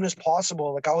as soon as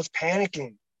possible. Like I was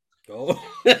panicking. Oh.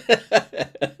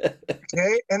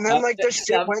 Okay, and then like the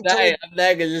shit I'm went to dying. like I'm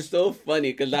dying 'cause it's so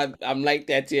funny because I'm like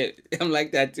that too. I'm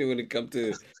like that too when it comes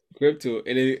to crypto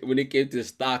and when it came to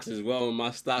stocks as well. When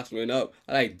my stocks went up,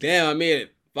 I like damn. I made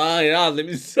it $500. Let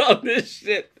me sell this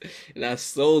shit, and I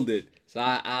sold it. So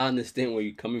I understand where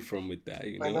you're coming from with that.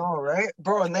 You I know. know, right,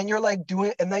 bro? And then you're like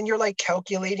doing, and then you're like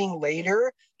calculating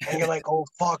later, and you're like, oh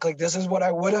fuck, like this is what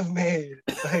I would have made.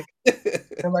 Like,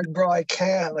 you're like, bro, I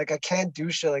can't do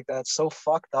shit like that. It's so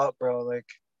fucked up, bro. Like,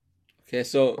 Okay,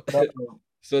 so fucked up, bro.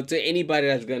 so to anybody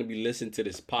that's gonna be listening to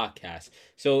this podcast,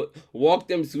 so walk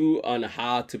them through on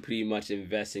how to pretty much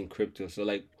invest in crypto. So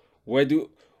like, where do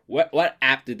what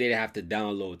app do they have to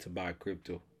download to buy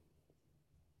crypto?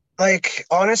 Like,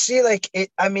 honestly, like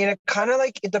it. I mean, it kind of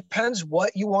like it depends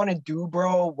what you want to do,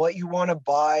 bro. What you want to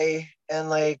buy, and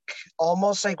like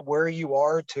almost like where you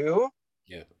are too.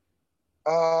 Yeah,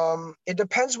 It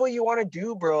depends what you want to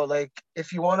do, bro. Like,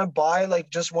 if you want to buy like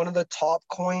just one of the top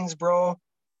coins, bro,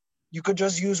 you could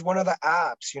just use one of the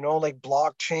apps, like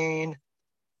blockchain,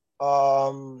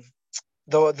 um,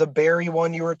 the Berry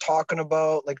one you were talking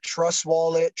about, like Trust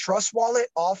Wallet. Trust Wallet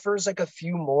offers like a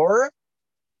few more.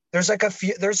 There's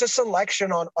a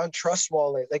selection on Trust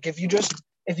Wallet. Like if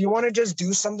you want to just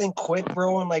do something quick,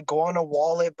 bro, and like go on a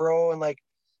wallet, bro, and like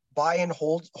buy and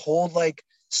hold like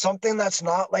something that's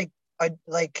not like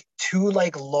like too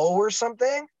like low or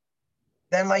something,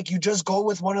 then like you just go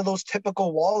with one of those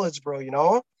typical wallets, bro.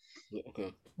 yeah,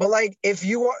 okay, But like if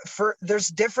you want for there's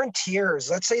different tiers.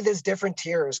 Let's say there's different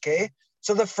tiers, okay?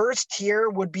 So the first tier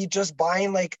would be just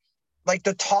buying like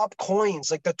the top coins,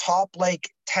 like the top like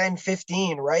 10,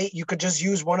 15, right? You could just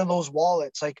use one of those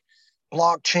wallets like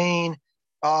blockchain,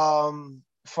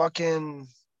 fucking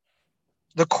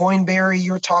the Coinberry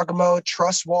you were talking about,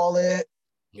 Trust Wallet,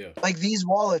 yeah, like these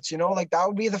wallets, like that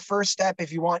would be the first step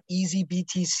if you want easy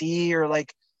BTC or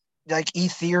like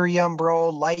Ethereum,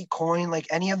 bro, Litecoin, like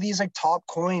any of these like top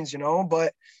coins.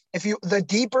 But if you the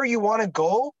deeper you want to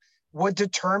go would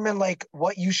determine like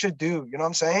what you should do. You know what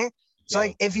I'm saying? So yeah,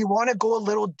 like if you want to go a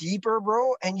little deeper,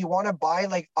 bro, and you want to buy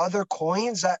like other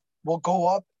coins that will go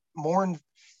up more, and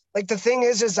like the thing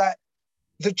is that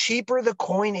the cheaper the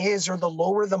coin is or the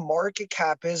lower the market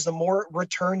cap is, the more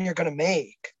return you're gonna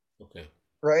make, okay,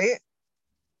 right?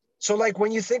 So like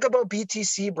when you think about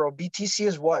BTC, bro, BTC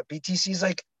is what? BTC is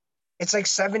like it's like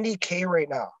 70K right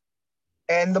now.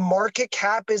 And the market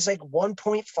cap is like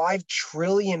 1.5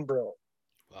 trillion, bro.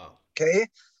 wow, Okay.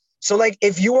 So like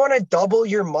if you want to double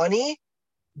your money,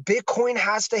 Bitcoin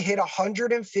has to hit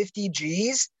 150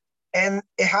 G's and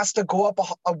it has to go up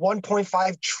a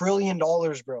 1.5 trillion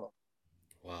dollars, bro.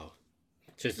 wow.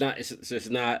 So it's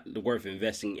not worth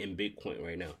investing in Bitcoin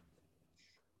right now.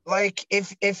 Like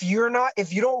if you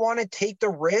don't want to take the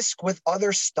risk with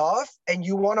other stuff and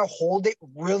you want to hold it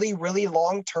really really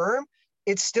long term,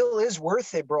 it still is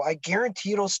worth it, bro. I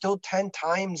guarantee it'll still 10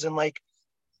 times in like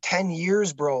 10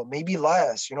 years, bro, maybe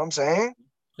less. You know what I'm saying?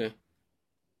 Okay,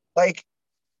 Like,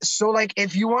 so like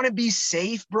if you want to be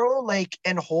safe, bro, like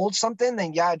and hold something,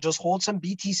 then yeah, just hold some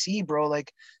BTC, bro.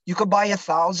 Like you could buy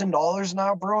 $1,000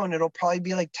 now, bro, and it'll probably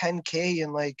be like 10K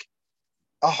and like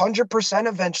 100%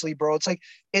 eventually, bro. It's like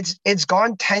it's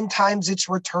gone 10 times its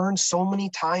return so many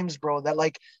times, bro, that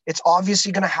like it's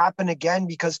obviously gonna happen again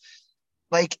because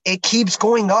like it keeps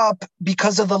going up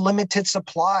because of the limited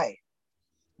supply.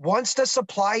 Once the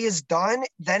supply is done,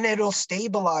 then it'll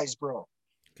stabilize, bro.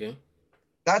 okay,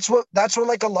 That's what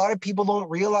like a lot of people don't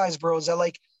realize, bro, is that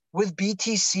like with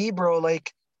BTC, bro,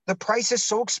 like the price is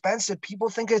so expensive. People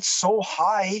think it's so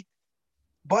high,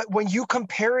 but when you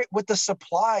compare it with the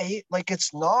supply, like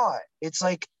it's not. It's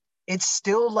like it's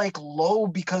still like low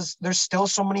because there's still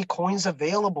so many coins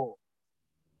available.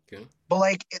 okay. But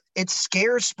like it's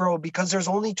scarce, bro, because there's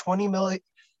only 20 million,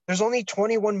 there's only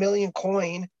 21 million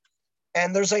coin,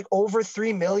 and there's like over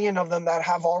 3 million of them that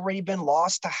have already been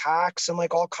lost to hacks and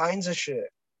like all kinds of shit.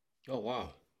 Oh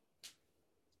wow.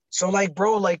 So like,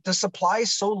 bro, like the supply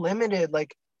is so limited.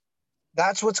 Like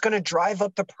that's what's going to drive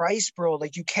up the price, bro.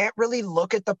 Like you can't really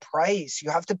look at the price. You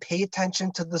have to pay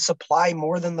attention to the supply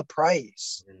more than the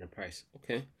price And the price.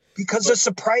 Okay. because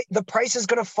But the price is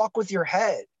going to fuck with your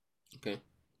head. okay.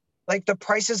 Like the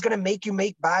price is going to make you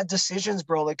make bad decisions,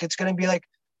 bro. Like it's going to be like,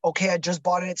 okay, I just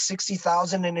bought it at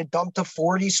 60,000 and it dumped to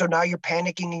 40. So now you're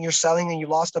panicking and you're selling and you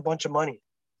lost a bunch of money.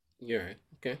 You're right.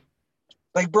 Okay.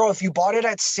 Like, bro, if you bought it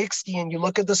at 60 and you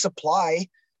look at the supply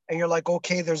and you're like,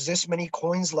 okay, there's this many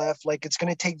coins left, like it's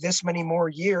going to take this many more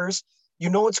years,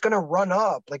 it's going to run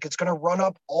up. Like it's going to run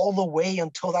up all the way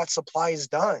until that supply is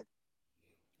done.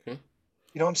 Okay.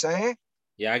 You know what I'm saying?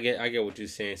 Yeah, I get what you're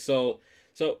saying. So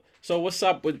So what's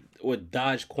up with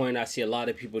Dogecoin? I see a lot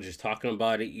of people just talking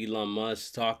about it. Elon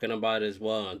Musk talking about it as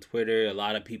well on Twitter. A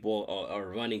lot of people are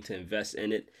running to invest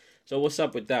in it. So what's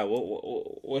up with that?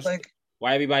 What's Like,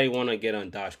 why everybody want to get on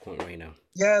Dogecoin right now?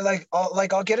 yeah,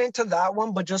 I'll get into that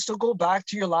one, but just to go back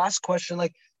to your last question,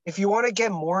 like if you want to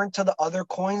get more into the other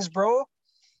coins, bro,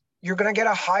 you're gonna get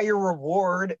a higher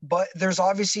reward, but there's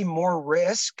obviously more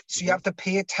risk. So you Hmm. have to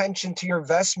pay attention to your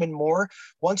investment more.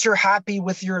 Once you're happy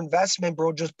with your investment,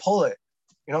 bro, just pull it.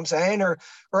 You know what I'm saying?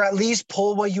 Or at least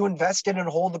pull what you invested and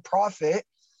hold the profit.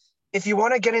 If you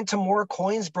want to get into more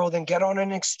coins, bro, then get on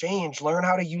an exchange. Learn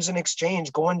how to use an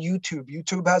exchange. Go on YouTube.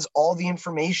 YouTube has all the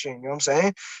information. You know what I'm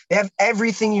saying? They have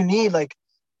everything you need. Like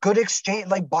good exchange,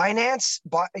 like Binance.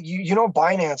 You know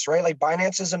Binance, right? Like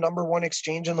Binance is the number one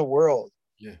exchange in the world.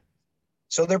 Yeah.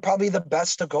 So they're probably the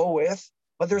best to go with.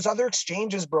 But there's other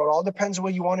exchanges, bro. It all depends on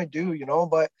what you want to do, you know.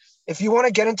 But if you want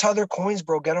to get into other coins,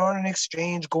 bro, get on an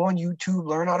exchange, go on YouTube,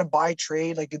 learn how to buy,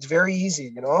 trade. Like it's very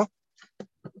easy, you know.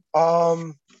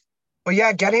 Um, but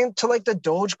yeah, getting into like the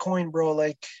Dogecoin, bro,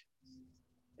 like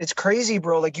it's crazy,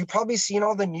 bro. Like you probably seen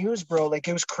all the news, bro. Like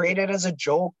it was created as a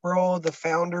joke, bro. The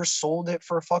founder sold it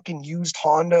for a fucking used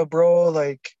Honda, bro.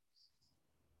 Like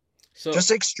So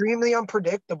just extremely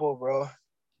unpredictable, bro.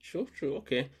 true, true.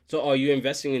 Okay. So are you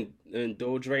investing in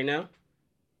Doge right now?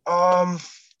 Um,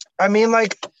 I mean,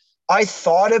 like I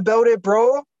thought about it,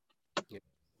 bro. Yeah.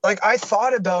 Like I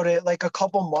thought about it like a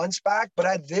couple months back, but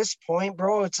at this point,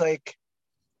 bro, it's like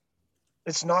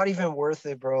it's not even worth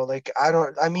it, bro. Like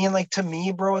I mean like to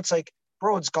me, bro, it's like,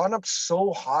 bro, it's gone up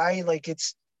so high. Like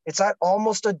it's at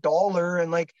almost $1.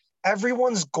 And like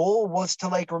everyone's goal was to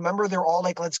like remember they're all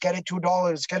like, let's get it to $1,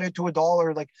 let's get it to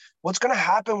 $1. Like what's gonna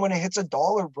happen when it hits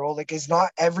 $1, bro? Like is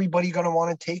not everybody gonna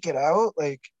want to take it out?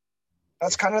 Like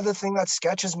that's Yes. kind of the thing that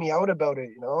sketches me out about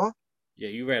it, you know? Yeah,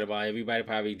 you read about it. Everybody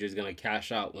probably just gonna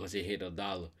cash out once it hit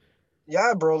 $1.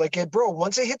 Yeah, bro. Like it, bro,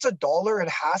 once it hits $1, it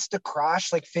has to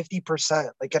crash like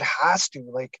 50%. Like it has to.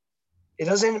 Like it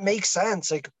doesn't make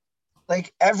sense. Like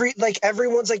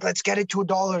everyone's like, let's get it to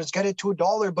 $1, let's get it to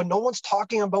 $1, but no one's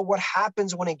talking about what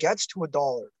happens when it gets to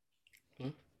 $1. Hmm?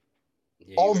 Yeah,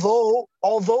 you read.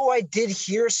 Although I did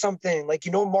hear something, like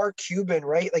you know Mark Cuban,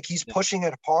 right? Like he's Yeah. pushing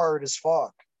it hard as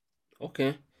fuck.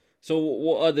 Okay. So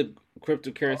what other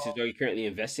cryptocurrencies are you currently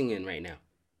investing in right now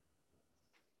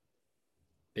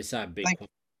besides Like Bitcoin?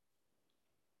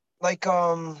 like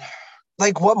um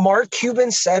like what Mark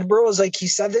Cuban said, bro, is like he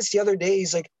said this the other day.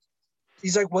 He's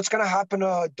like, what's gonna happen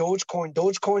to Dogecoin?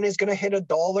 Dogecoin is gonna hit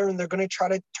 $1 and they're gonna try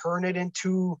to turn it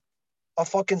into a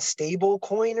fucking stable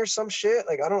coin or some shit.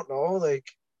 Like, I don't know. Like,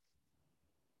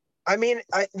 I mean,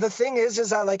 the thing is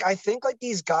that like I think like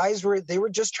these guys were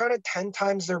just trying to 10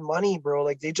 times their money, bro.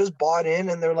 Like they just bought in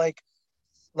and they're like,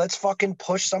 let's fucking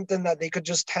push something that they could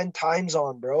just 10 times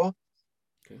on, bro.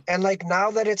 Okay. And like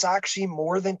now that it's actually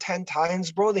more than 10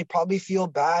 times, bro, they probably feel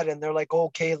bad and they're like,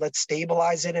 okay, let's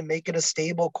stabilize it and make it a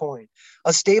stable coin.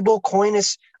 A stable coin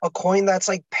is a coin that's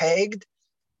like pegged.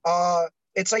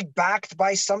 It's like backed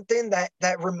by something that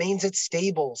remains it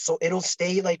stable. So it'll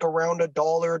stay like around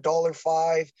 $1, dollar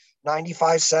five,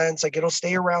 95 cents. Like it'll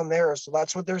stay around there. So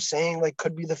that's what they're saying, like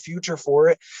could be the future for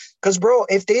it. Cause bro,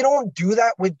 if they don't do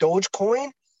that with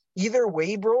Dogecoin, either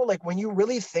way, bro, like when you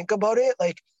really think about it,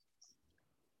 like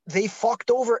they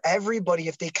fucked over everybody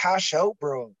if they cash out,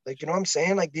 bro. Like, you know what I'm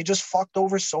saying? Like, they just fucked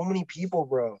over so many people,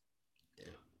 bro.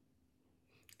 Yeah.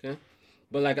 Okay.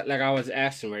 But like I was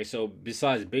asking, right? So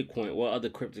besides Bitcoin, what other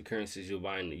cryptocurrencies you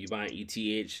buying? You buying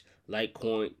ETH,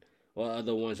 Litecoin, what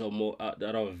other ones are more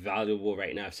that are valuable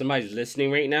right now? If somebody's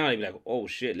listening right now, they'd be like, "Oh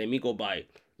shit, let me go buy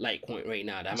Litecoin right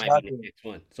now. That might be the Exactly. next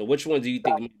one." So which one do you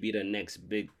think might be the next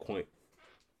big coin?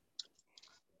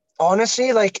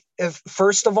 Honestly, like, if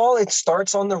first of all, it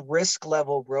starts on the risk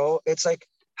level, bro. It's like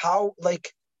how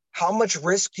much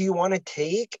risk do you want to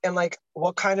take and like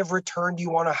what kind of return do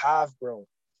you want to have, bro?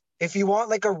 If you want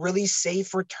like a really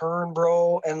safe return,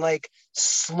 bro, and like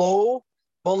slow,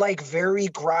 but like very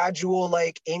gradual,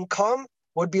 like income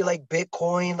would be like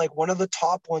Bitcoin, like one of the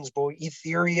top ones, bro.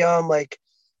 Ethereum, like,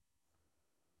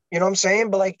 you know what I'm saying?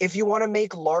 But like, if you want to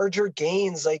make larger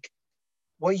gains, like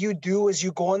what you do is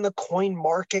you go on the coin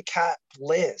market cap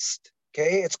list.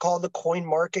 Okay. It's called the coin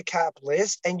market cap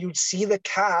list, and you'd see the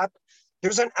cap.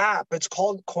 There's an app. It's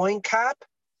called CoinCap,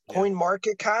 Yeah. Coin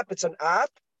Market Cap. It's an app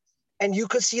and you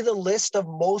could see the list of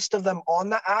most of them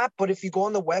on the app. But if you go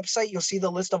on the website, you'll see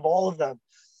the list of all of them.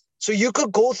 So you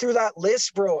could go through that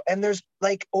list, bro. And there's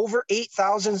like over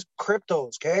 8,000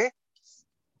 cryptos. Okay.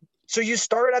 So you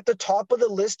start at the top of the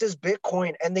list as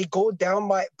Bitcoin and they go down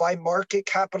by market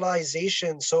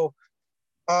capitalization. So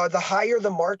The higher the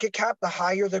market cap, the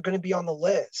higher they're going to be on the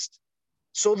list.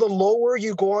 So the lower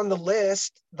you go on the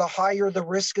list, the higher the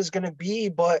risk is going to be,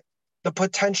 but the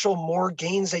potential more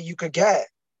gains that you could get.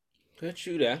 Good,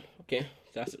 true that. Okay, You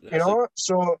that's a know,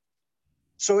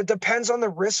 so it depends on the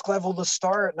risk level to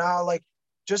start. Now, like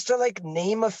just to like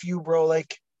name a few, bro.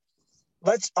 Like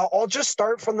I'll just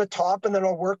start from the top and then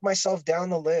I'll work myself down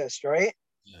the list, right?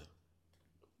 yeah.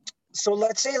 So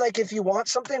let's say like if you want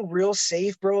something real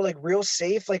safe, bro, like real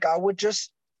safe, like I would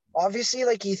just obviously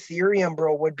like Ethereum,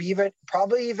 bro, would be even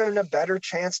probably even a better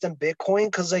chance than Bitcoin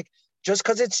because like just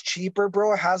because it's cheaper,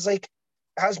 bro, it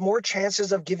has more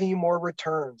chances of giving you more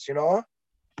returns, you know?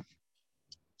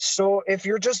 So if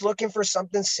you're just looking for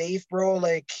something safe, bro,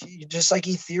 like just like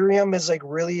Ethereum is like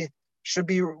really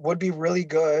would be really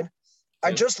good. I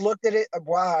Okay. just looked at it.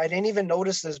 Wow, I didn't even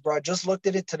notice this, bro. I just looked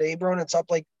at it today, bro, and it's up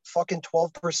like fucking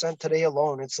 12% today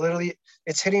alone.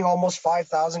 It's hitting almost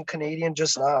 5,000 Canadian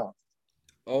just now.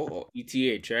 Oh,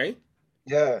 ETH, right?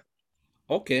 Yeah.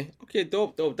 Okay, okay,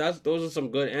 dope, dope. Those are some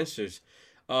good answers.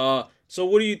 So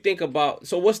what do you think about?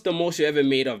 So what's the most you ever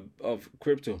made of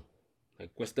crypto?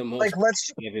 Like, what's the Like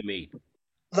most you ever made?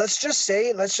 let's say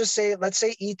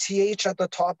ETH at the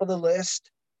top of the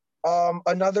list.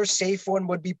 Another safe one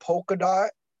would be Polkadot,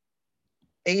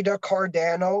 ADA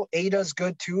Cardano. ADA's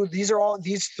good too.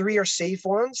 These three are safe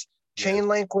ones. Yeah.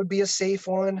 Chainlink would be a safe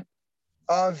one.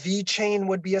 VeChain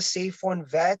would be a safe one.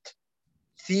 VET.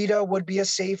 Theta would be a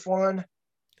safe one.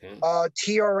 Okay.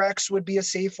 TRX would be a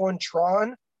safe one.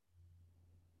 Tron.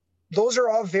 Those are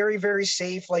all very, very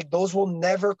safe. Like those will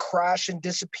never crash and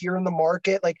disappear in the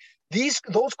market. Like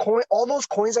all those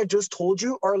coins I just told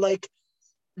you are like,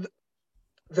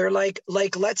 they're like,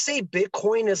 let's say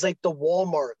Bitcoin is like the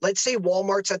Walmart. Let's say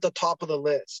Walmart's at the top of the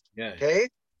list. Yeah. Okay.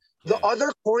 Yeah.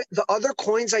 The other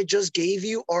coins I just gave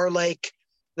you are like,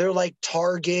 they're like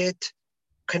Target,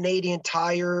 Canadian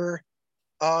Tire,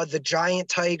 the Giant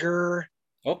Tiger,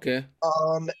 Okay.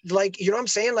 like you know what I'm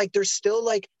saying? Like they're still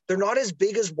like they're not as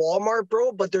big as Walmart,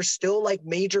 bro, but they're still like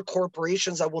major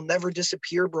corporations that will never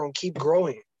disappear, bro, and keep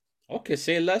growing. Okay.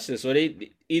 Say less. So they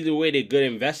either way they're good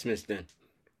investments then.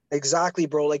 Exactly,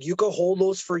 bro. Like you could hold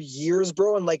those for years,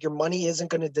 bro, and like your money isn't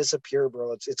gonna disappear,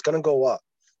 bro. It's gonna go up.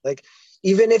 Like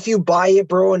even if you buy it,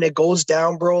 bro, and it goes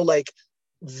down, bro, like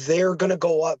they're gonna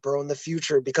go up, bro, in the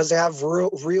future because they have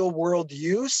real world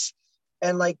use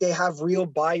and like they have real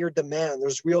buyer demand.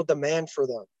 There's real demand for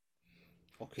them.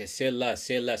 Okay. Say less.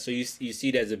 Say less. So you see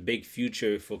there's a big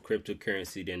future for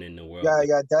cryptocurrency then in the world. Yeah,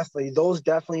 yeah, definitely. Those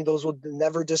will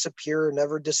never disappear,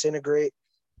 never disintegrate.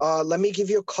 Let me give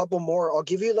you a couple more. I'll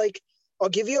give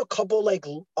you a couple like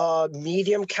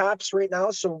medium caps right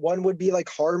now. So one would be like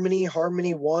Harmony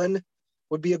One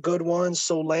would be a good one.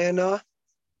 Solana,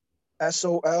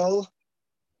 SOL,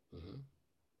 Hmm.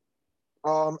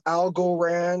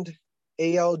 Algorand,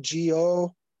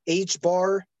 ALGO,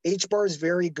 HBAR. HBAR is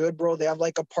very good, bro. They have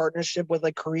like a partnership with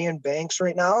like Korean banks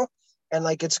right now, and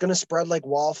like it's gonna spread like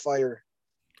wildfire.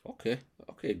 Okay.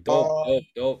 Okay. Dope. Uh, Dope.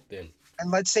 Dope. Then. And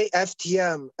let's say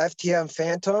FTM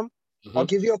Phantom. I'll Hmm.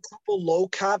 give you a couple low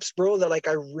caps, bro, that like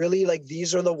I really like.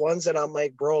 These are the ones that I'm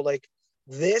like, bro, like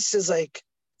this is like,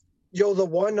 yo, the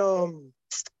one,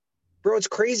 bro, it's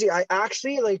crazy. I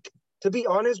actually like, to be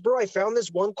honest, bro, I found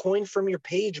this one coin from your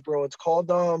page, bro. It's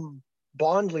called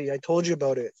Bondly. I told you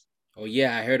about it. Oh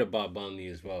yeah, I heard about Bundy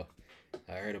as well.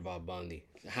 I heard about Bundy.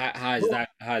 How is Bro, that?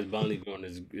 How is Bundy going?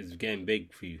 Is getting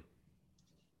big for you?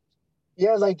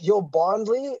 yeah, like yo,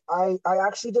 Bondly, I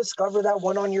actually discovered that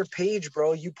one on your page,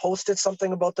 bro. You posted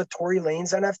something about the Tory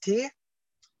Lanez NFT.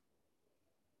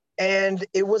 And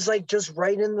it was like just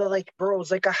right in the like, bro, it was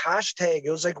like a hashtag.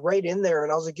 It was like right in there.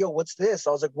 And I was like, yo, what's this?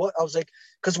 I was like, what? I was like,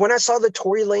 because when I saw the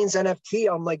Tory Lanez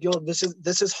NFT, I'm like, yo, this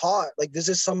is hot. Like this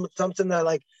is something that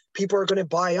like people are gonna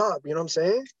buy up. You know what I'm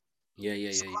saying? Yeah,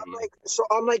 yeah, So yeah, yeah,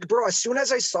 yeah. I'm like, bro, as soon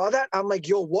as I saw that, I'm like,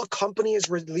 yo, what company is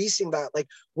releasing that? Like,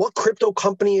 what crypto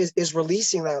company is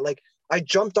releasing that? Like, I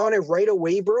jumped on it right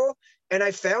away, bro, and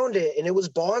I found it, and it was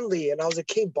Bondly, and I was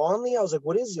like, hey, Bondly, I was like,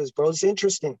 what is this, bro? It's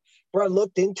interesting, bro. I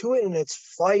looked into it, and it's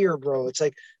fire, bro. It's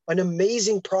like an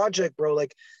amazing project, bro.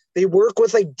 Like, they work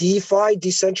with like DeFi,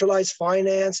 decentralized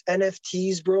finance,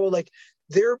 NFTs, bro. Like,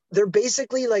 they're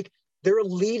basically like they're a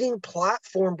leading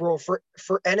platform, bro, for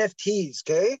NFTs.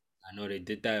 Okay. I know they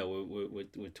did that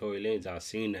with Tory Lanez. I've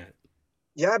seen that.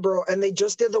 Yeah, bro. And they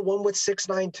just did the one with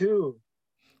 692.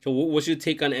 So what's your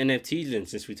take on NFTs then?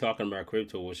 Since we're talking about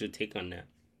crypto, what's your take on that?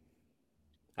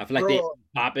 I feel like they Bro,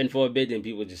 pop in for a bit, then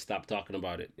people just stop talking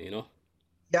about it. You know?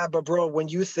 yeah, but bro, when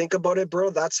you think about it, bro,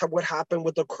 that's what happened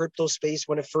with the crypto space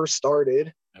when it first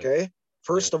started. Yeah. Okay. Yeah.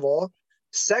 First of all.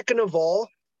 Second of all,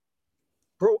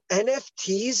 bro,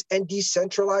 NFTs and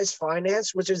decentralized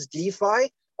finance, which is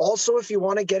DeFi. Also, if you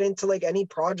want to get into like any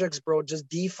projects, bro, just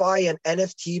DeFi and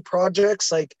NFT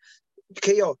projects. Like,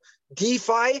 okay, yo,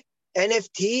 DeFi,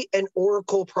 NFT, and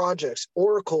Oracle projects.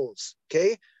 Oracles,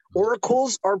 okay?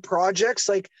 Oracles are projects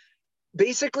like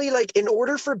basically like in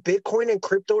order for Bitcoin and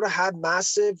crypto to have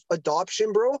massive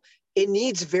adoption, bro, it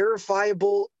needs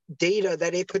verifiable data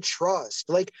that it could trust.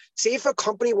 Like, say if a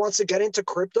company wants to get into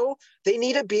crypto, they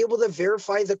need to be able to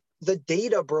verify the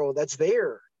data, bro, that's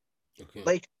there. Okay.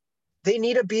 Like, they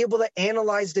need to be able to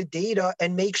analyze the data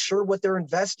and make sure what they're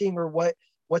investing or what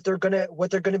they're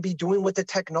gonna be doing with the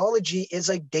technology is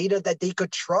like data that they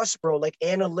could trust, bro. Like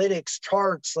analytics,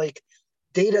 charts, like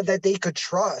data that they could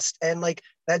trust and like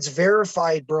that's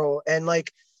verified, bro. And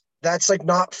like that's like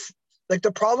not like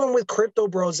the problem with crypto,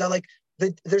 bro, is that like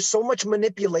there's so much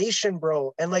manipulation,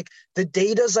 bro, and like the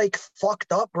data's like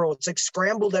fucked up, bro. It's like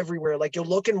scrambled everywhere. Like you'll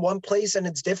look in one place and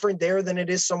it's different there than it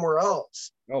is somewhere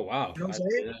else. Oh wow. You know what I'm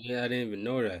saying? Yeah, I didn't even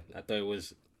know that. I thought it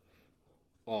was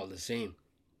all the same.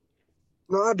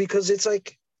 No, because it's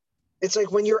like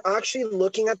when you're actually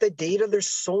looking at the data, there's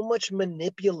so much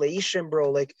manipulation,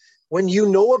 bro. Like when you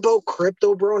know about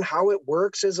crypto, bro, and how it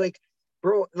works is like,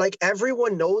 bro, like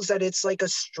everyone knows that it's like a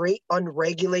straight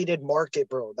unregulated market,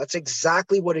 bro. That's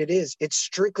exactly what it is. It's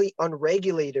strictly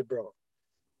unregulated, bro.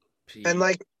 And P.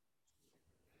 like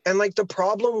and like the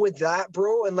problem with that,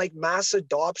 bro, and like mass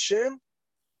adoption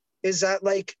is that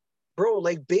like, bro,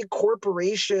 like big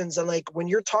corporations and like when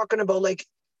you're talking about like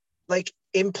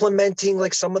implementing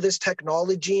like some of this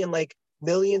technology and like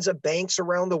millions of banks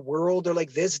around the world or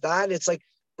like this that it's like,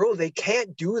 bro, they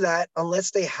can't do that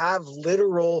unless they have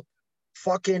literal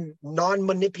fucking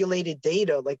non-manipulated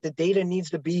data. Like the data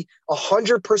needs to be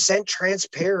 100%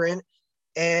 transparent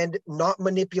and not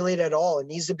manipulated at all. It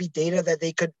needs to be data that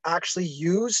they could actually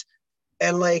use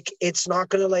and like it's not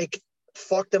gonna like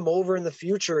fuck them over in the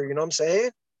future, you know what I'm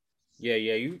saying? Yeah,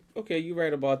 yeah. You okay? You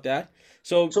right about that.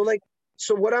 So So like,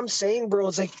 so what I'm saying, bro,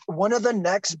 is like one of the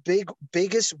next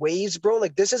biggest waves, bro.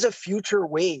 Like this is a future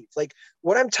wave. Like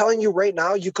what I'm telling you right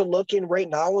now, you can look in right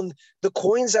now, and the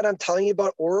coins that I'm telling you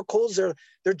about, oracles,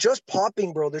 they're just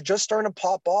popping, bro. They're just starting to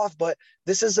pop off. But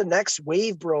this is the next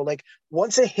wave, bro. Like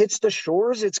once it hits the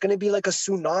shores, it's gonna be like a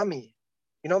tsunami.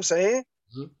 You know what I'm saying?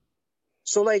 mhm.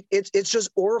 So like it's just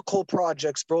oracle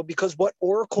projects, bro. Because what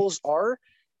oracles are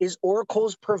is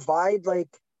oracles provide like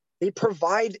they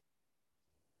provide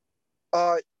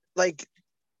uh like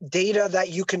data that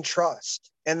you can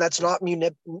trust and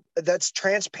that's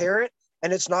transparent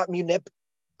and it's not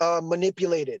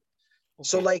manipulated.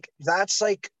 So Okay. like that's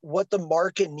like what the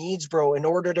market needs, bro, in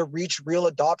order to reach real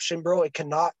adoption, bro. It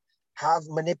cannot have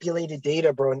manipulated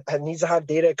data, bro, and it needs to have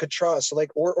data it could trust. So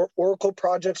like oracle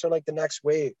projects are like the next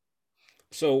wave.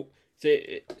 So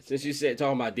since you said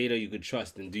talking about data you could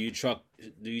trust, and do you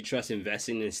trust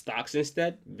investing in stocks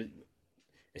instead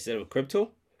of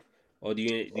crypto, or do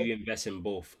you invest in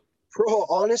both? Bro,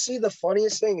 honestly, the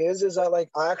funniest thing is that like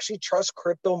I actually trust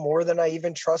crypto more than I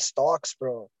even trust stocks,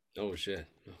 bro. Oh shit.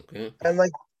 Okay.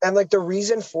 And like the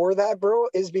reason for that, bro,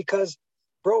 is because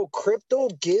bro, crypto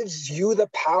gives you the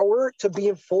power to be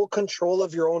in full control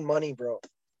of your own money, bro.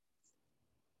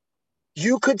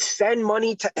 You could send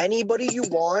money to anybody you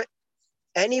want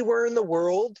anywhere in the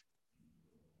world.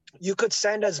 You could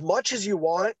send as much as you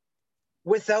want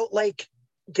without like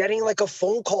getting like a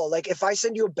phone call. Like if I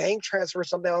send you a bank transfer or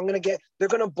something, they're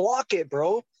gonna block it,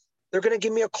 bro. They're gonna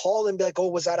give me a call and be like, oh,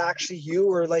 was that actually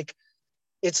you? Or like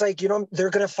it's like, they're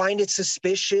gonna find it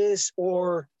suspicious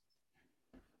or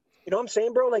you know what I'm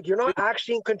saying, bro? Like you're not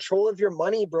actually in control of your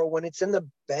money, bro, when it's in the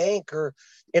bank or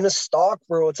in a stock,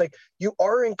 bro. It's like you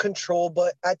are in control,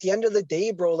 but at the end of the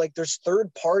day, bro, like there's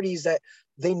third parties that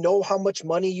they know how much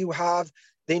money you have.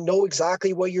 They know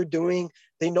exactly what you're doing.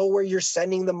 They know where you're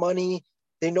sending the money.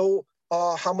 They know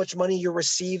how much money you're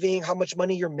receiving, how much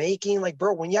money you're making. Like,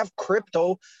 bro, when you have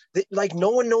crypto, like no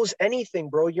one knows anything,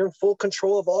 bro. You're in full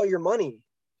control of all your money.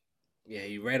 Yeah,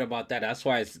 you're right about that. That's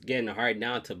why it's getting hard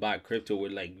now to buy crypto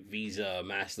with like Visa,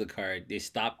 Mastercard. They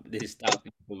stop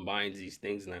people from buying these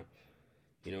things now.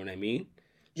 You know what I mean?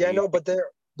 So Yeah, you no, but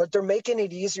they're making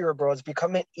it easier, bro. It's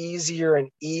becoming easier and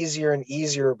easier and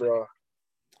easier, bro.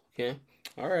 okay?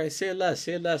 All right, say less,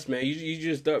 man. You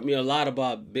just taught me a lot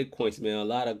about Bitcoins, man. A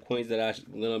lot of coins that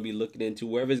I'm gonna be looking into.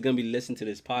 Whoever's gonna be listening to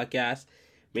this podcast,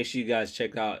 make sure you guys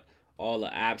check out all the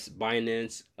apps,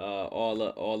 Binance, all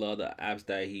the other apps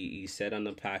that he said on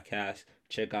the podcast.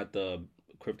 Check out the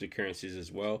cryptocurrencies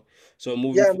as well. So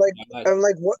moving Yeah, and like forward, and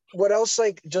like what else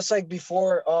like just like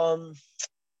before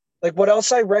like what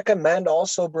else I recommend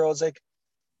also, bro, is like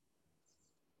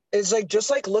It's like just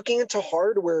like looking into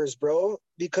hardwares, bro.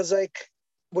 Because like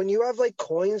when you have like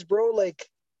coins, bro, like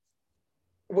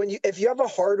when you if you have a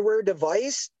hardware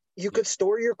device, you Yeah. could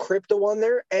store your crypto on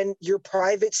there and your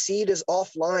private seed is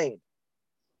offline.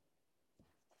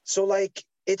 So like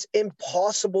it's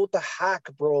impossible to hack,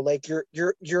 bro. Like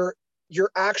your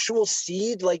actual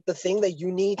seed, like the thing that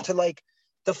you need to like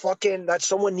the fucking that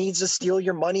someone needs to steal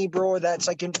your money, bro, or that's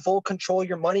like in full control of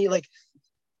your money, like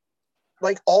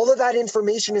all of that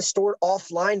information is stored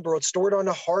offline, bro. It's stored on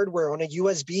a hardware, on a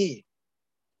USB.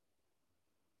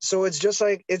 So it's just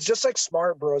like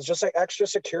smart, bro. It's just like extra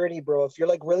security, bro. If you're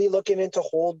like really looking into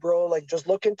hold, bro, like just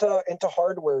look into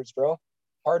hardwares, bro.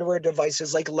 Hardware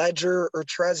devices like Ledger or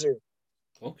Trezor.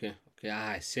 Okay. Okay. All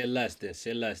right. Say less then.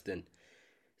 Say less then.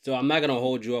 So I'm not gonna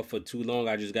hold you up for too long.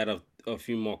 I just got a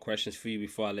few more questions for you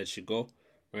before I let you go.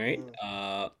 Right?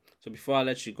 Mm. So before I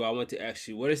let you go, I want to ask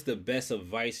you, what is the best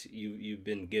advice you've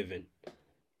been given,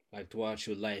 like throughout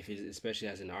your life, especially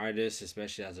as an artist,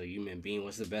 especially as a human being?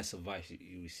 What's the best advice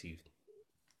you received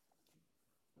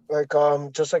Like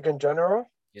just like in general,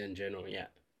 in general? Yeah.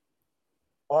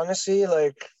 honestly,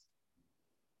 like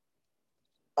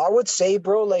I would say,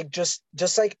 bro, like just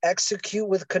like execute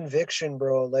with conviction,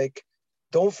 bro. Like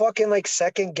don't fucking like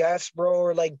second guess, bro,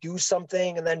 or like do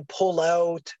something and then pull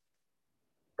out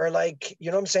or like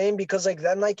you know what I'm saying? Because like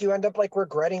then like you end up like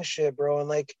regretting shit, bro. And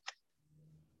like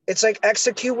it's like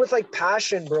execute with like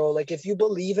passion, bro. Like if you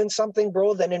believe in something,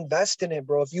 bro, then invest in it,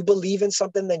 bro. If you believe in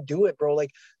something, then do it, bro.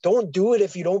 Like don't do it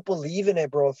if you don't believe in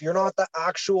it, bro. If you're not the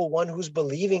actual one who's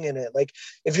believing in it. Like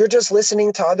if you're just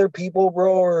listening to other people,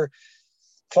 bro, or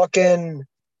fucking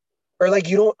or like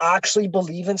you don't actually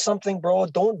believe in something, bro,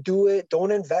 don't do it.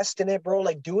 Don't invest in it, bro.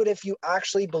 Like do it if you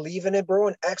actually believe in it, bro,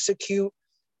 and execute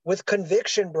with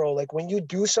conviction, bro. Like when you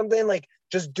do something, like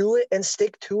just do it and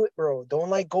stick to it, bro. Don't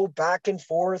like go back and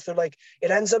forth or like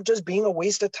it ends up just being a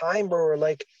waste of time, bro. Or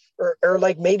like or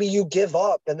like maybe you give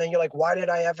up and then you're like, why did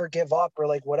I ever give up? Or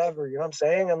like whatever, you know what I'm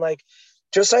saying? And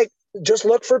just like just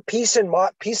look for peace of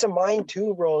mind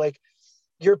too, bro. Like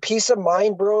your peace of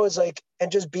mind, bro, is like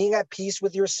and just being at peace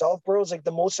with yourself, bro, is like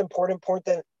the most important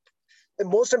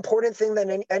thing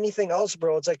than anything else,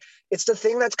 bro. It's like it's the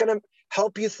thing that's gonna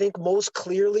help you think most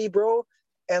clearly, bro,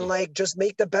 and Yeah. like just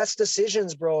make the best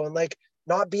decisions, bro, and like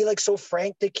not be like so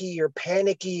franticy or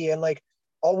panicky and like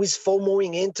always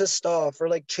FOMOing into stuff or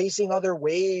like chasing other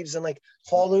waves and like Mhm.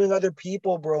 following other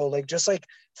people, bro. Like just like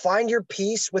find your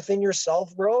peace within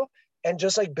yourself, bro, and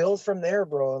just like build from there,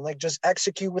 bro, and like just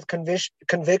execute with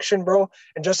conviction, bro,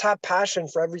 and just have passion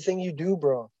for everything you do,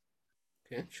 bro.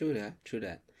 Okay. True that. True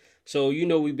that. So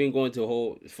we've been going to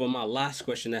hold for my last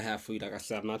question I have for you. Like I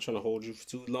said, I'm not trying to hold you for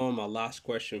too long. My last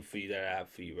question for you that I have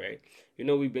for you, right?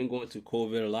 We've been going through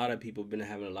COVID. A lot of people been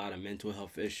having a lot of mental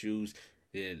health issues.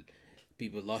 It,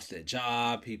 People lost their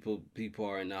job. People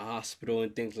are in the hospital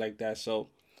and things like that. So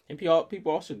and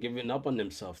people also giving up on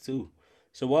themselves too.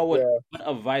 So Yeah. what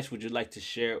advice would you like to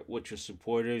share with your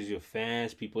supporters, your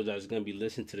fans, people that's gonna be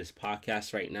listening to this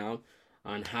podcast right now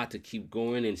on how to keep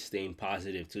going and staying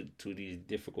positive to these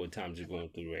difficult times you're going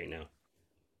through right now?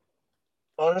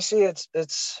 Honestly,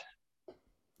 it's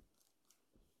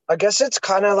I guess it's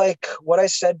kind of like what I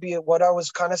said, be what I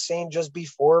was kind of saying just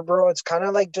before, bro. It's kind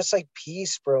of like just like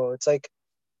peace, bro. It's like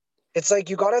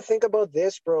you got to think about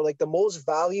this, bro. Like the most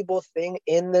valuable thing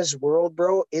in this world,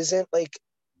 bro, isn't like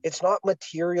it's not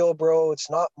material, bro. It's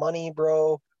not money,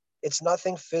 bro. It's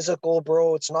nothing physical,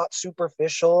 bro. It's not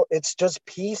superficial. It's just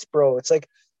peace, bro. It's like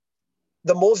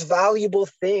the most valuable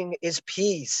thing is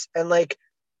peace. And like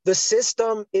the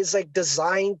system is like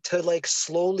designed to like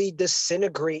slowly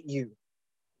disintegrate you.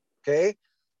 Okay.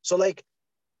 So like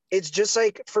it's just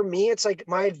like for me, it's like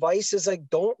my advice is like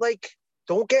don't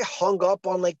get hung up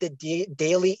on like the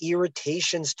daily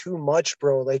irritations too much,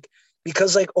 bro. Like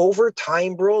because like over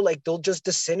time, bro, like they'll just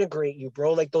disintegrate you,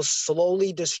 bro. Like they'll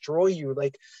slowly destroy you.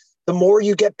 Like the more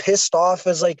you get pissed off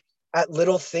as like at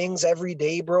little things every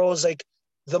day, bro, is like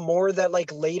the more that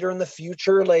like later in the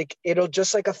future, like it'll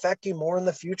just like affect you more in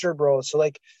the future, bro. So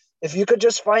like if you could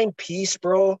just find peace,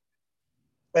 bro,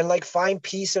 and like find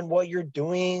peace in what you're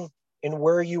doing and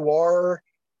where you are,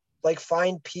 like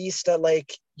find peace that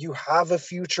like you have a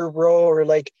future, bro, or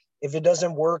like if it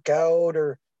doesn't work out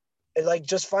or like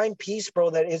just find peace,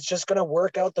 bro, that it's just gonna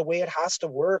work out the way it has to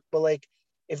work. But like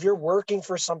if you're working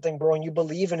for something, bro, and you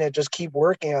believe in it, just keep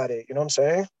working at it, you know what I'm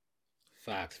saying?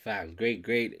 Facts, facts.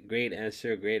 Great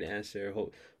answer. Great answer.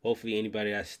 Hopefully,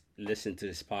 anybody that's listened to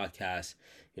this podcast,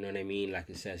 you know what I mean. Like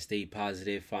I said, stay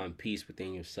positive, find peace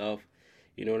within yourself.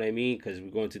 You know what I mean? Because we're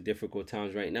going through difficult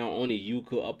times right now. Only you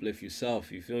could uplift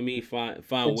yourself. You feel me? Find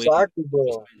ways to Exactly,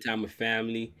 bro. spend time with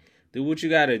family. Do what you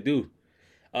gotta do.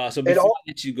 So It before all I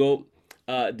let you go,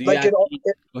 do you like have it all any,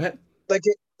 go ahead.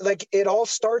 like it all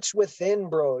starts within,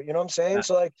 bro. You know what I'm saying?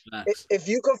 So like Relax. if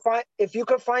you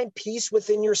could find peace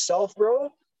within yourself,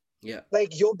 bro, Yeah.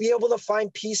 like you'll be able to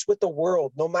find peace with the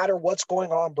world no matter what's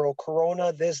going on, bro.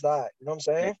 Corona, this, that. You know what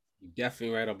I'm Yeah, saying? you're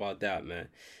definitely right about that, man.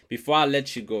 Before I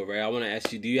let you go, right, I want to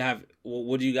ask you: do you have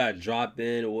what do you got drop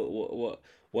in?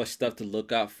 What stuff to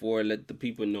look out for? Let the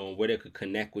people know where they could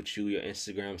connect with you, your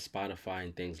Instagram, Spotify,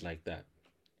 and things like that.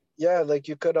 Yeah, like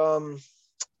you could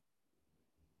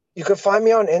find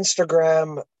me on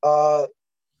Instagram,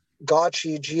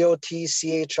 Gotchi,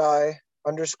 GOTCHI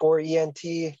underscore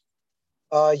ENT.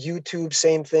 YouTube,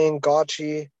 same thing,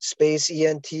 Gotchi, space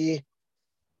ENT.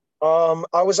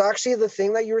 I was actually the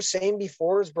thing that you were saying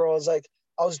before is, bro, is like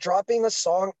I was dropping a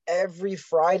song every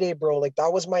Friday, bro. Like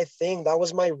that was my thing. That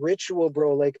was my ritual,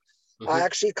 bro. Like I Hmm.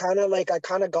 actually I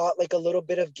kind of got like a little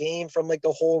bit of game from like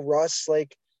the whole Russ,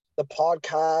 like the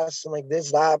podcast and like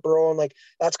this, that, bro. And like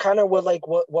that's kind of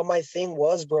what my thing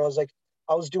was, bro. I was like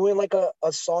I was doing like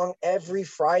a song every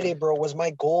Friday, bro, was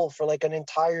my goal for like an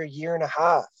entire year and a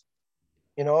half,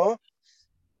 you know?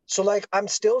 So like I'm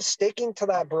still sticking to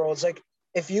that, bro. It's like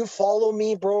if you follow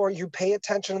me, bro, or you pay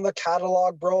attention to the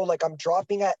catalog, bro, like I'm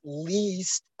dropping at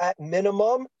least at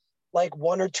minimum like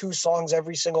one or two songs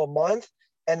every single month.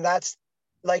 And that's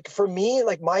like for me,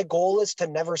 like my goal is to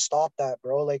never stop that,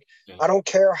 bro. Like Yeah. I don't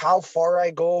care how far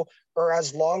I go or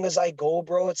as long as I go,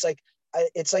 bro. It's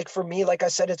like for me, like I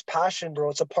said, it's passion, bro.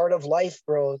 It's a part of life,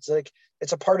 bro. It's like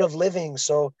it's a part of living.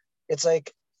 So it's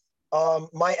like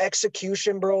my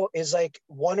execution, bro, is like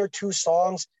one or two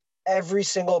songs every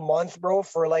single month, bro,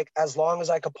 for like as long as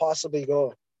I could possibly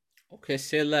go. Okay,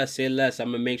 say less, say less.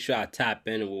 I'm gonna make sure I tap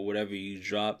in with whatever you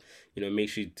drop. Make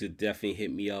sure to definitely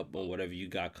hit me up on whatever you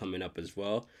got coming up as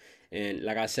well. And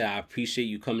like I said, I appreciate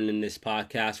you coming in this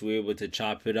podcast. We're able to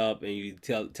chop it up and you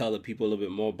tell the people a little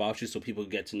bit more about you, so people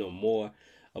get to know more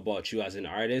about you as an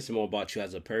artist, more about you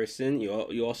as a person.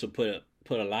 You also put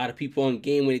a lot of people on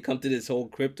game when it comes to this whole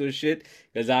crypto shit.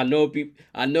 Because I know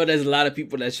there's a lot of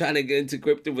people that's trying to get into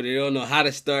crypto, but they don't know how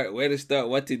to start, where to start,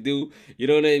 what to do. You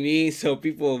know what I mean? So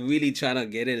people are really trying to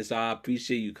get in. So I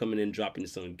appreciate you coming in, dropping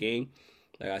this on game.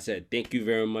 Like I said, thank you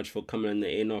very much for coming on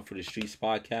the In Off for the Streets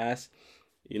podcast.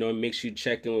 Make sure you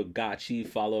check in with Gotchi,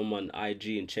 follow him on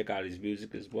IG, and check out his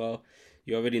music as well.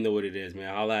 You already know what it is,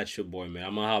 man. Holla at your boy, man.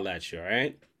 I'm gonna holla at you, all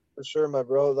right? For sure, my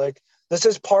bro. Like this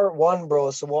is part one,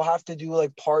 bro. So we'll have to do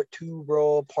like part two,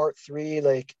 bro, part three.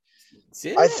 Like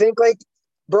Say I that. think like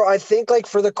bro, I think like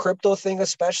for the crypto thing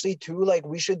especially too, like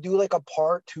we should do like a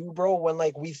part two, bro, when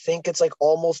like we think it's like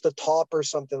almost the top or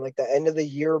something, like the end of the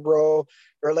year, bro.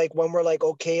 Or like when we're like,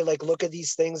 okay, like look at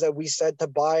these things that we said to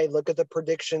buy, look at the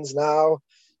predictions now.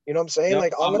 You know what I'm saying? Yeah,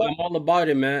 Like I'm I'm, gonna I'm all about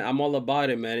it, man. I'm all about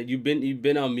it, man. You've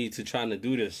been on me to trying to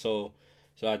do this, so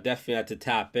I definitely had to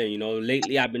tap in.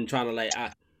 Lately I've been trying to like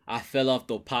I fell off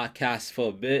the podcast for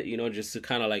a bit, just to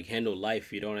kind of like handle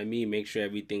life. You know what I mean? Make sure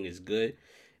everything is good.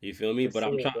 You feel me? for But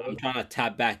I'm sure, trying bro. I'm trying to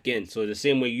tap back in. So the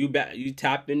same way you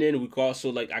tapping in, we could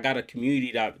also like I got a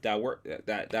community that work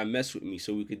that mess with me,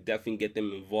 so we could definitely get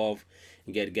them involved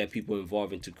and get people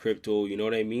involved into crypto. You know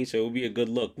what I mean? So it would be a good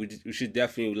look. We should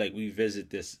definitely like revisit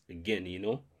this again.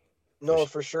 For No,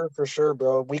 sure. for sure,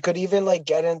 bro. We could even like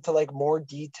get into like more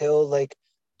detail, like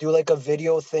do like a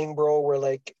video thing, bro, where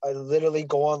like I literally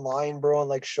go online, bro, and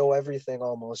like show everything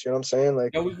almost. You know what I'm saying?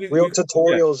 Like Yeah, we could, real we could do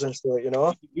that. tutorials and shit, you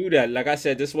know? We could do that. Like I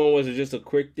said, this one was just a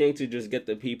quick thing to just get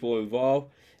the people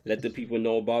involved, let the people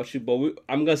know about you. But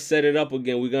I'm gonna set it up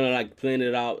again. We're gonna like plan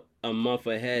it out a month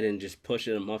ahead and just push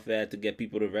it a month ahead to get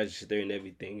people to register and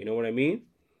everything. You know what I mean?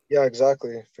 Yeah,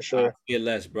 exactly, for I sure. get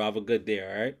less, bro. Have a good day.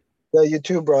 All right. Yeah, you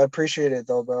too, bro. I appreciate it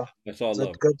though, bro. That's all It's a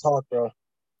love. good talk, bro.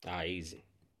 Ah, easy.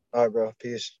 All right, bro.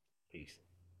 Peace. Peace.